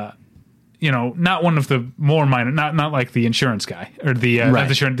one of the more minor, not like the insurance guy or the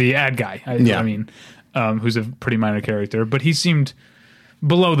not the ad guy. I mean, who's a pretty minor character, but he seemed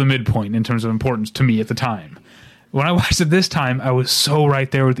below the midpoint in terms of importance to me at the time. When I watched it this time, I was so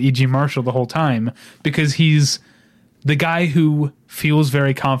right there with E.G. Marshall the whole time because he's the guy who feels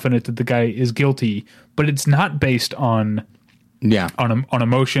very confident that the guy is guilty, but it's not based on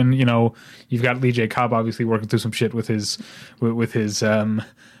emotion. You've got Lee J. Cobb obviously working through some shit with his own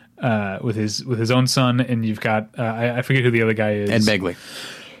son, and you've got I forget who the other guy is. Ed Begley.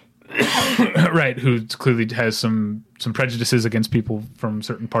 Right, who clearly has some prejudices against people from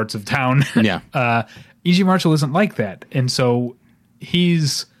certain parts of town. Yeah. E.G. Marshall isn't like that, and so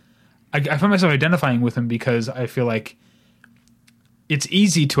I find myself identifying with him because I feel like it's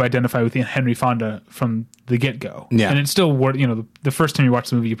easy to identify with Henry Fonda from the get-go. Yeah. And it's still, the first time you watch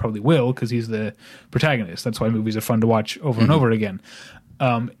the movie, you probably will because he's the protagonist. That's why movies are fun to watch over and over again.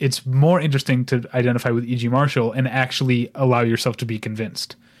 It's more interesting to identify with E.G. Marshall and actually allow yourself to be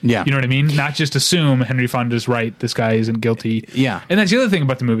convinced. Yeah. You know what I mean? Not just assume Henry Fonda's right, this guy isn't guilty. Yeah. And that's the other thing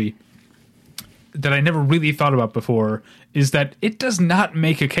about the movie that I never really thought about before is that it does not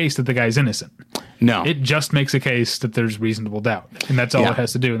make a case that the guy's innocent. No. It just makes a case that there's reasonable doubt. And that's all it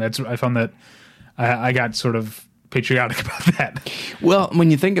has to do. And I found that I got sort of patriotic about that. Well, when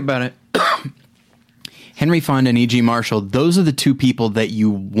you think about it, Henry Fonda and E.G. Marshall, those are the two people that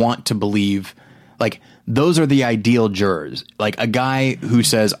you want to believe, like, those are the ideal jurors. Like, a guy who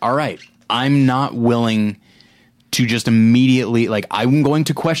says, all right, I'm not willing to just immediately, like, I'm going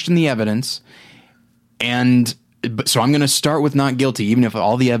to question the evidence, so I'm going to start with not guilty, even if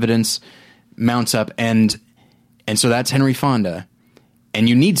all the evidence mounts up, and so that's Henry Fonda. And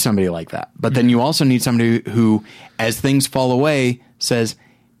you need somebody like that. But then you also need somebody who, as things fall away, says,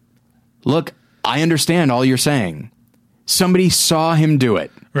 look, I understand all you're saying. Somebody saw him do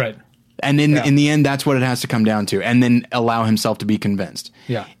it. Right. And in the end, that's what it has to come down to. And then allow himself to be convinced.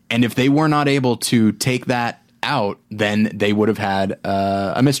 Yeah. And if they were not able to take that out, then they would have had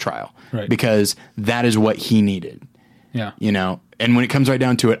a mistrial. Right. Because that is what he needed. Yeah. And when it comes right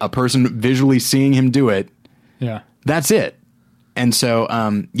down to it, a person visually seeing him do it, that's it. And so,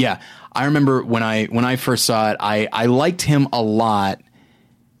 I remember when I first saw it, I liked him a lot,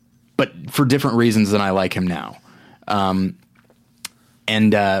 but for different reasons than I like him now.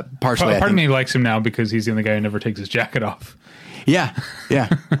 And partially, Part of me likes him now because he's the only guy who never takes his jacket off. Yeah.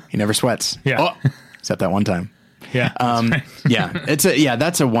 He never sweats. Yeah. Except that one time. Yeah. Right.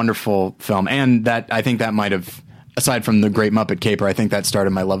 That's a wonderful film. And I think that might have, aside from the Great Muppet Caper, I think that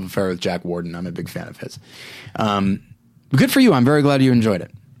started my love affair with Jack Warden. I'm a big fan of his. Good for you. I'm very glad you enjoyed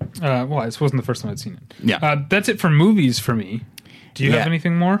it. Well, this wasn't the first time I'd seen it. Yeah. That's it for movies for me. Do you have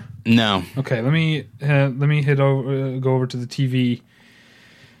anything more? No. Okay, let me go over to the TV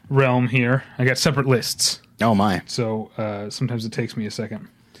realm here. I got separate lists. Oh my. So sometimes it takes me a second.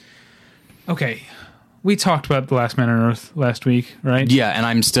 Okay. We talked about The Last Man on Earth last week, right? Yeah, and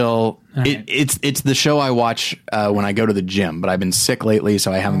I'm still... Right. It's the show I watch when I go to the gym, but I've been sick lately,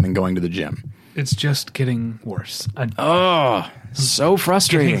 so I haven't been going to the gym. It's just getting worse. So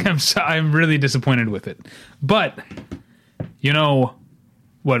frustrating. I'm really disappointed with it. But you know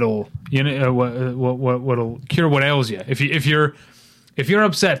what'll cure what ails you? If you're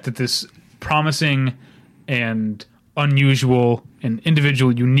upset that this promising and unusual and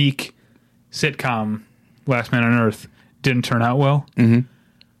individual, unique sitcom Last Man on Earth didn't turn out well,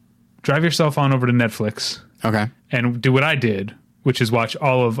 drive yourself on over to Netflix. Okay. And do what I did, which is watch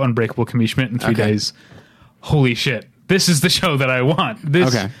all of Unbreakable Kimmy Schmidt in 3 days. Holy shit. This is the show that I want.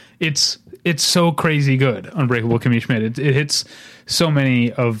 It's so crazy good, Unbreakable Kimmy Schmidt. It hits so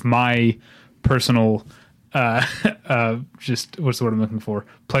many of my personal just what's the word I'm looking for?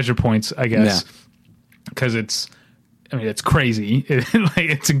 Pleasure points, I guess. Because it's crazy.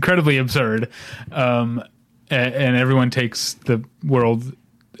 It's incredibly absurd. And everyone takes the world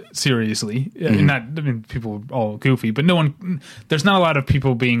seriously. People are all goofy, but there's not a lot of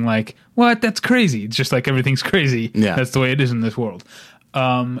people being like, what? That's crazy. It's just like everything's crazy. Yeah. That's the way it is in this world.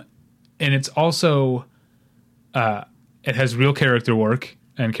 And it's also, it has real character work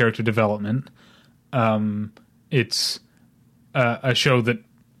and character development. It's a show that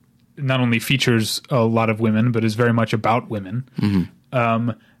not only features a lot of women, but is very much about women.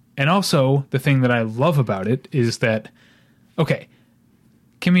 And also, the thing that I love about it is that, okay,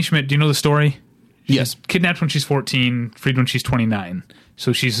 Kimmy Schmidt, do you know the story? She's kidnapped when she's 14, freed when she's 29.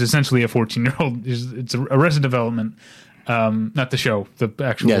 So she's essentially a 14-year-old. It's Arrested Development. Not the show, the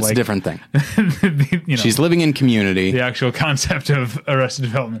actual... Yeah, it's a different thing. She's living in Community. The actual concept of Arrested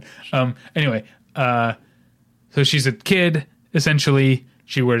Development. Anyway, so she's a kid, essentially.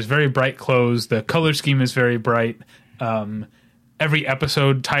 She wears very bright clothes. The color scheme is very bright. Every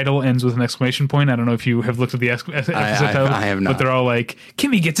episode title ends with an exclamation point. I don't know if you have looked at the episode title. I have not. But they're all like,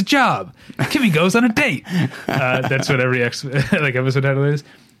 Kimmy gets a job. Kimmy goes on a date. That's what every episode title is.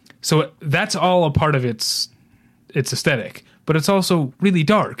 So that's all a part of its aesthetic. But it's also really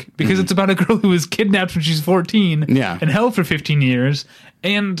dark because it's about a girl who was kidnapped when she's 14 and held for 15 years.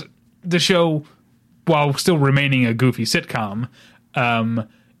 And the show, while still remaining a goofy sitcom,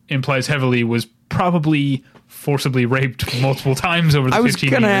 implies heavily was probably forcibly raped multiple times over the 15 years. I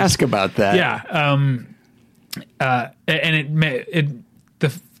was going to ask about that. Yeah. And the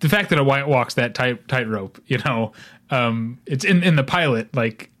fact that a white walks that tightrope, it's in the pilot,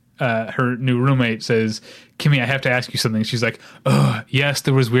 like, her new roommate says, Kimmy, I have to ask you something. She's like, oh, yes,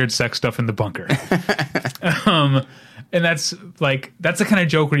 there was weird sex stuff in the bunker. And that's the kind of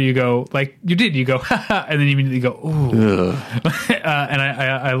joke where you go, like, you go, ha ha, and then you immediately go, ooh. And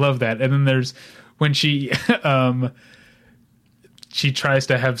I love that. And then there's when she tries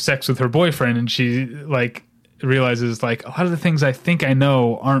to have sex with her boyfriend and she, like, realizes, like, a lot of the things I think I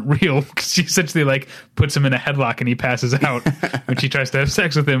know aren't real, because she essentially, like, puts him in a headlock and he passes out when she tries to have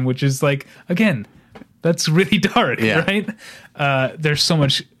sex with him, which is, like, again, that's really dark, right? There's so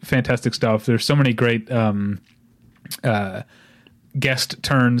much fantastic stuff. There's so many great guest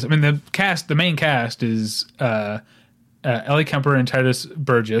turns. I mean, the main cast is Ellie Kemper and Titus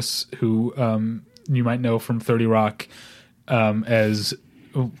Burgess, who you might know from 30 Rock, as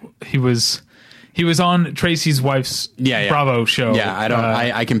he was on Tracy's wife's Bravo show.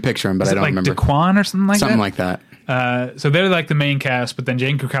 Yeah, I can picture him, but I don't remember. Daquan or something like that? Something like that. So they're like the main cast, but then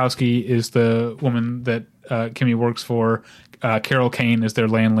Jane Krakowski is the woman that Kimmy works for. Carol Kane is their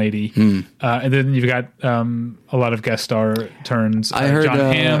landlady. And then you've got a lot of guest star turns. I heard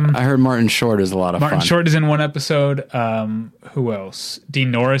John Hamm. I heard Martin Short is a lot of fun. Martin Short is in one episode. Who else?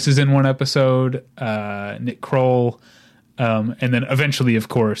 Dean Norris is in one episode. Nick Kroll. And then eventually, of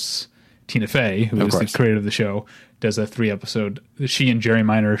course, Tina Fey, who is the creator of the show, does a 3-episode. She and Jerry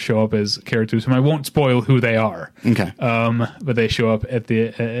Minor show up as characters whom I won't spoil who they are. Okay. But they show up at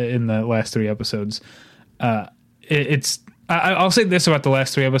in the last 3 episodes. I'll say this about the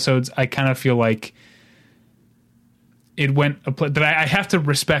last 3 episodes. I kind of feel like it went that I have to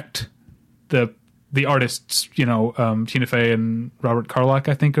respect the the artists, Tina Fey and Robert Carlock,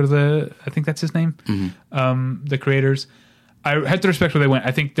 I think that's his name. The creators. I had to respect where they went.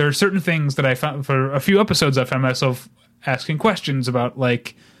 I think there are certain things that I found for a few episodes. I found myself asking questions about,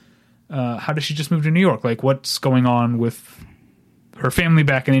 like, how does she just move to New York? Like, what's going on with her family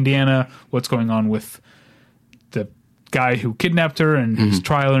back in Indiana? What's going on with the guy who kidnapped her and his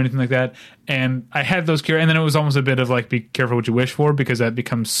trial or anything like that? And I had those and then it was almost a bit of like, be careful what you wish for, because that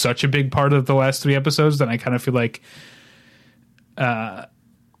becomes such a big part of the last 3 episodes that I kind of feel like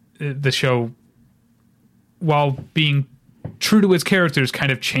the show, while being true to its characters,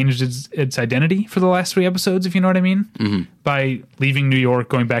 kind of changed its identity for the last 3 episodes, if you know what I mean, by leaving New York,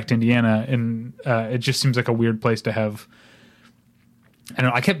 going back to Indiana. And it just seems like a weird place to have. I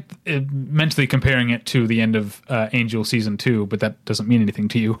don't know. I kept mentally comparing it to the end of Angel season 2, but that doesn't mean anything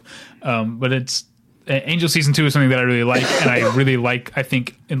to you. But it's Angel season 2 is something that I really like, and I really like, I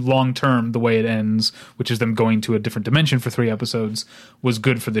think, in long term, the way it ends, which is them going to a different dimension for 3 episodes, was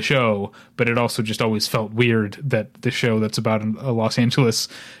good for the show. But it also just always felt weird that the show that's about a Los Angeles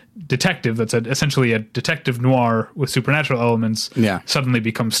detective, that's essentially a detective noir with supernatural elements, suddenly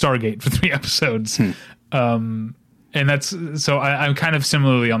becomes Stargate for 3 episodes. And that's so I'm kind of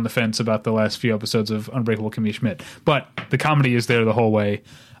similarly on the fence about the last few episodes of Unbreakable Kimmy Schmidt, but the comedy is there the whole way.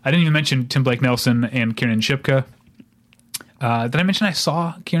 I didn't even mention Tim Blake Nelson and Kiernan Shipka. Did I mention I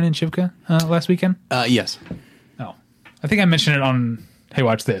saw Kiernan Shipka last weekend? Yes. Oh, I think I mentioned it on Hey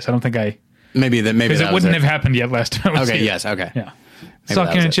Watch This. I don't think I maybe because it wouldn't have happened yet last time. Okay. Here. Yes. Okay. Yeah. Maybe saw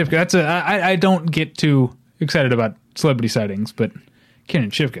Kiernan Shipka. That's I don't get too excited about celebrity sightings, but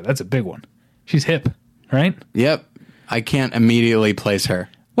Kiernan Shipka, that's a big one. She's hip, right? Yep. I can't immediately place her.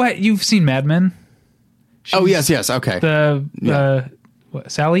 What? You've seen Mad Men? Yes. Okay. What,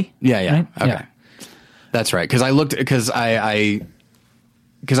 Sally? Yeah. Right? Okay. Yeah. That's right. Because I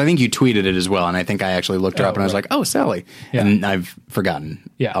think you tweeted it as well, and I think I actually looked her up, and I was like, "Oh, Sally," and I've forgotten.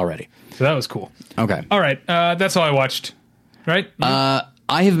 Already. So that was cool. Okay. All right. That's all I watched. Right? I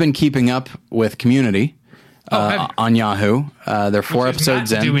have been keeping up with Community on Yahoo. There are 4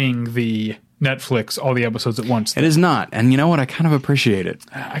 episodes in. Doing the Netflix all the episodes at once. It is not, and you know what? I kind of appreciate it.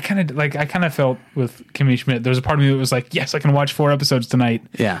 I kind of felt with Kimmy Schmidt. There was a part of me that was like, yes, I can watch 4 episodes tonight.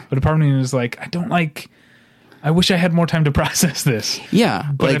 Yeah, but a part of me was like, I wish I had more time to process this.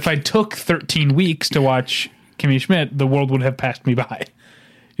 Yeah, but if I took 13 weeks to watch Kimmy Schmidt, the world would have passed me by.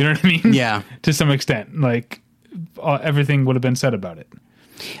 You know what I mean? Yeah, to some extent, like everything would have been said about it.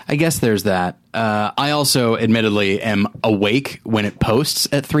 I guess there's that. I also, admittedly, am awake when it posts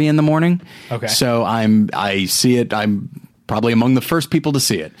at 3 a.m. Okay. So I see it. I'm probably among the first people to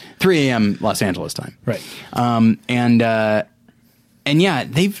see it. 3 a.m. Los Angeles time. Right. And yeah,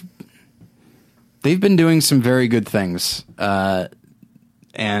 they've been doing some very good things. And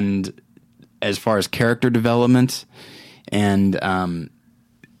as far as character development and,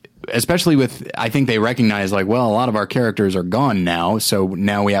 especially with, I think they recognize, like, well, a lot of our characters are gone now, so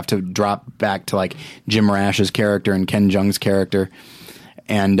now we have to drop back to, like, Jim Rash's character and Ken Jeong's character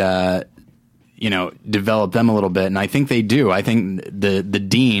and, develop them a little bit. And I think they do. I think the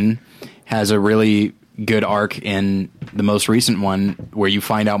Dean has a really good arc in the most recent one where you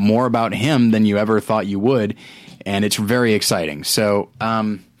find out more about him than you ever thought you would, and it's very exciting. So,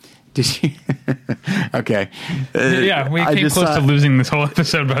 did you? Okay. Yeah, we came close to losing this whole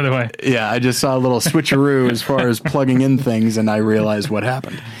episode, by the way. Yeah, I just saw a little switcheroo as far as plugging in things, and I realized what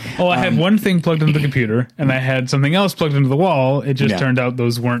happened. Well, I had one thing plugged into the computer, and I had something else plugged into the wall. It just turned out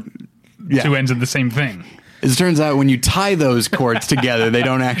those weren't 2 ends of the same thing. As it turns out, when you tie those cords together, they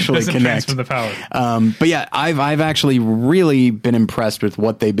don't actually connect. Transfer the power. But yeah, I've actually really been impressed with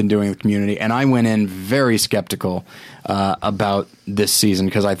what they've been doing with Community, and I went in very skeptical about this season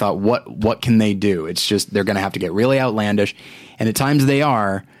because I thought, what can they do? It's just they're going to have to get really outlandish, and at times they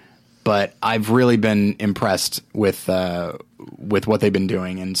are. But I've really been impressed with what they've been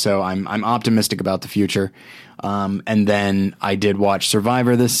doing, and so I'm optimistic about the future. And then I did watch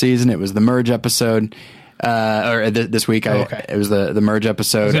Survivor this season. It was the merge episode. This week, it was the merge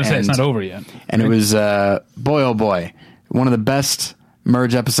episode. I was going to say, it's not over yet. And it was, boy, oh boy, one of the best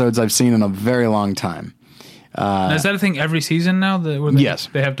merge episodes I've seen in a very long time. Now, is that a thing every season now? Yes.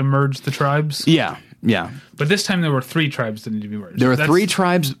 They have to merge the tribes? Yeah. But this time there were 3 tribes that need to be merged. There were 3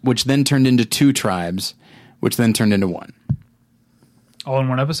 tribes, which then turned into 2 tribes, which then turned into 1. All in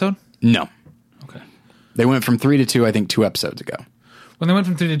one episode? No. Okay. They went from 3 to 2, I think, 2 episodes ago. When they went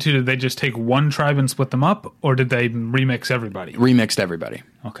from 3 to 2, did they just take one tribe and split them up, or did they remix everybody? Remixed everybody.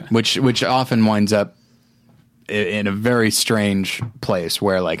 Okay. Which often winds up in a very strange place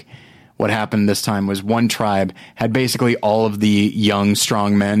where, like, what happened this time was one tribe had basically all of the young,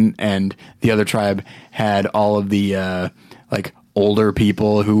 strong men, and the other tribe had all of the like older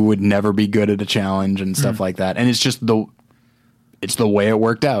people who would never be good at a challenge and stuff like that. And it's just the way it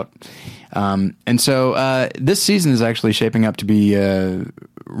worked out. And so this season is actually shaping up to be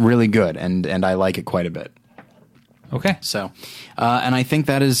really good, and I like it quite a bit. Okay. So, and I think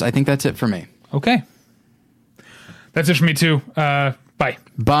that's it for me. Okay. That's it for me too. Bye.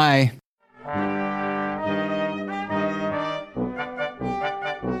 Bye.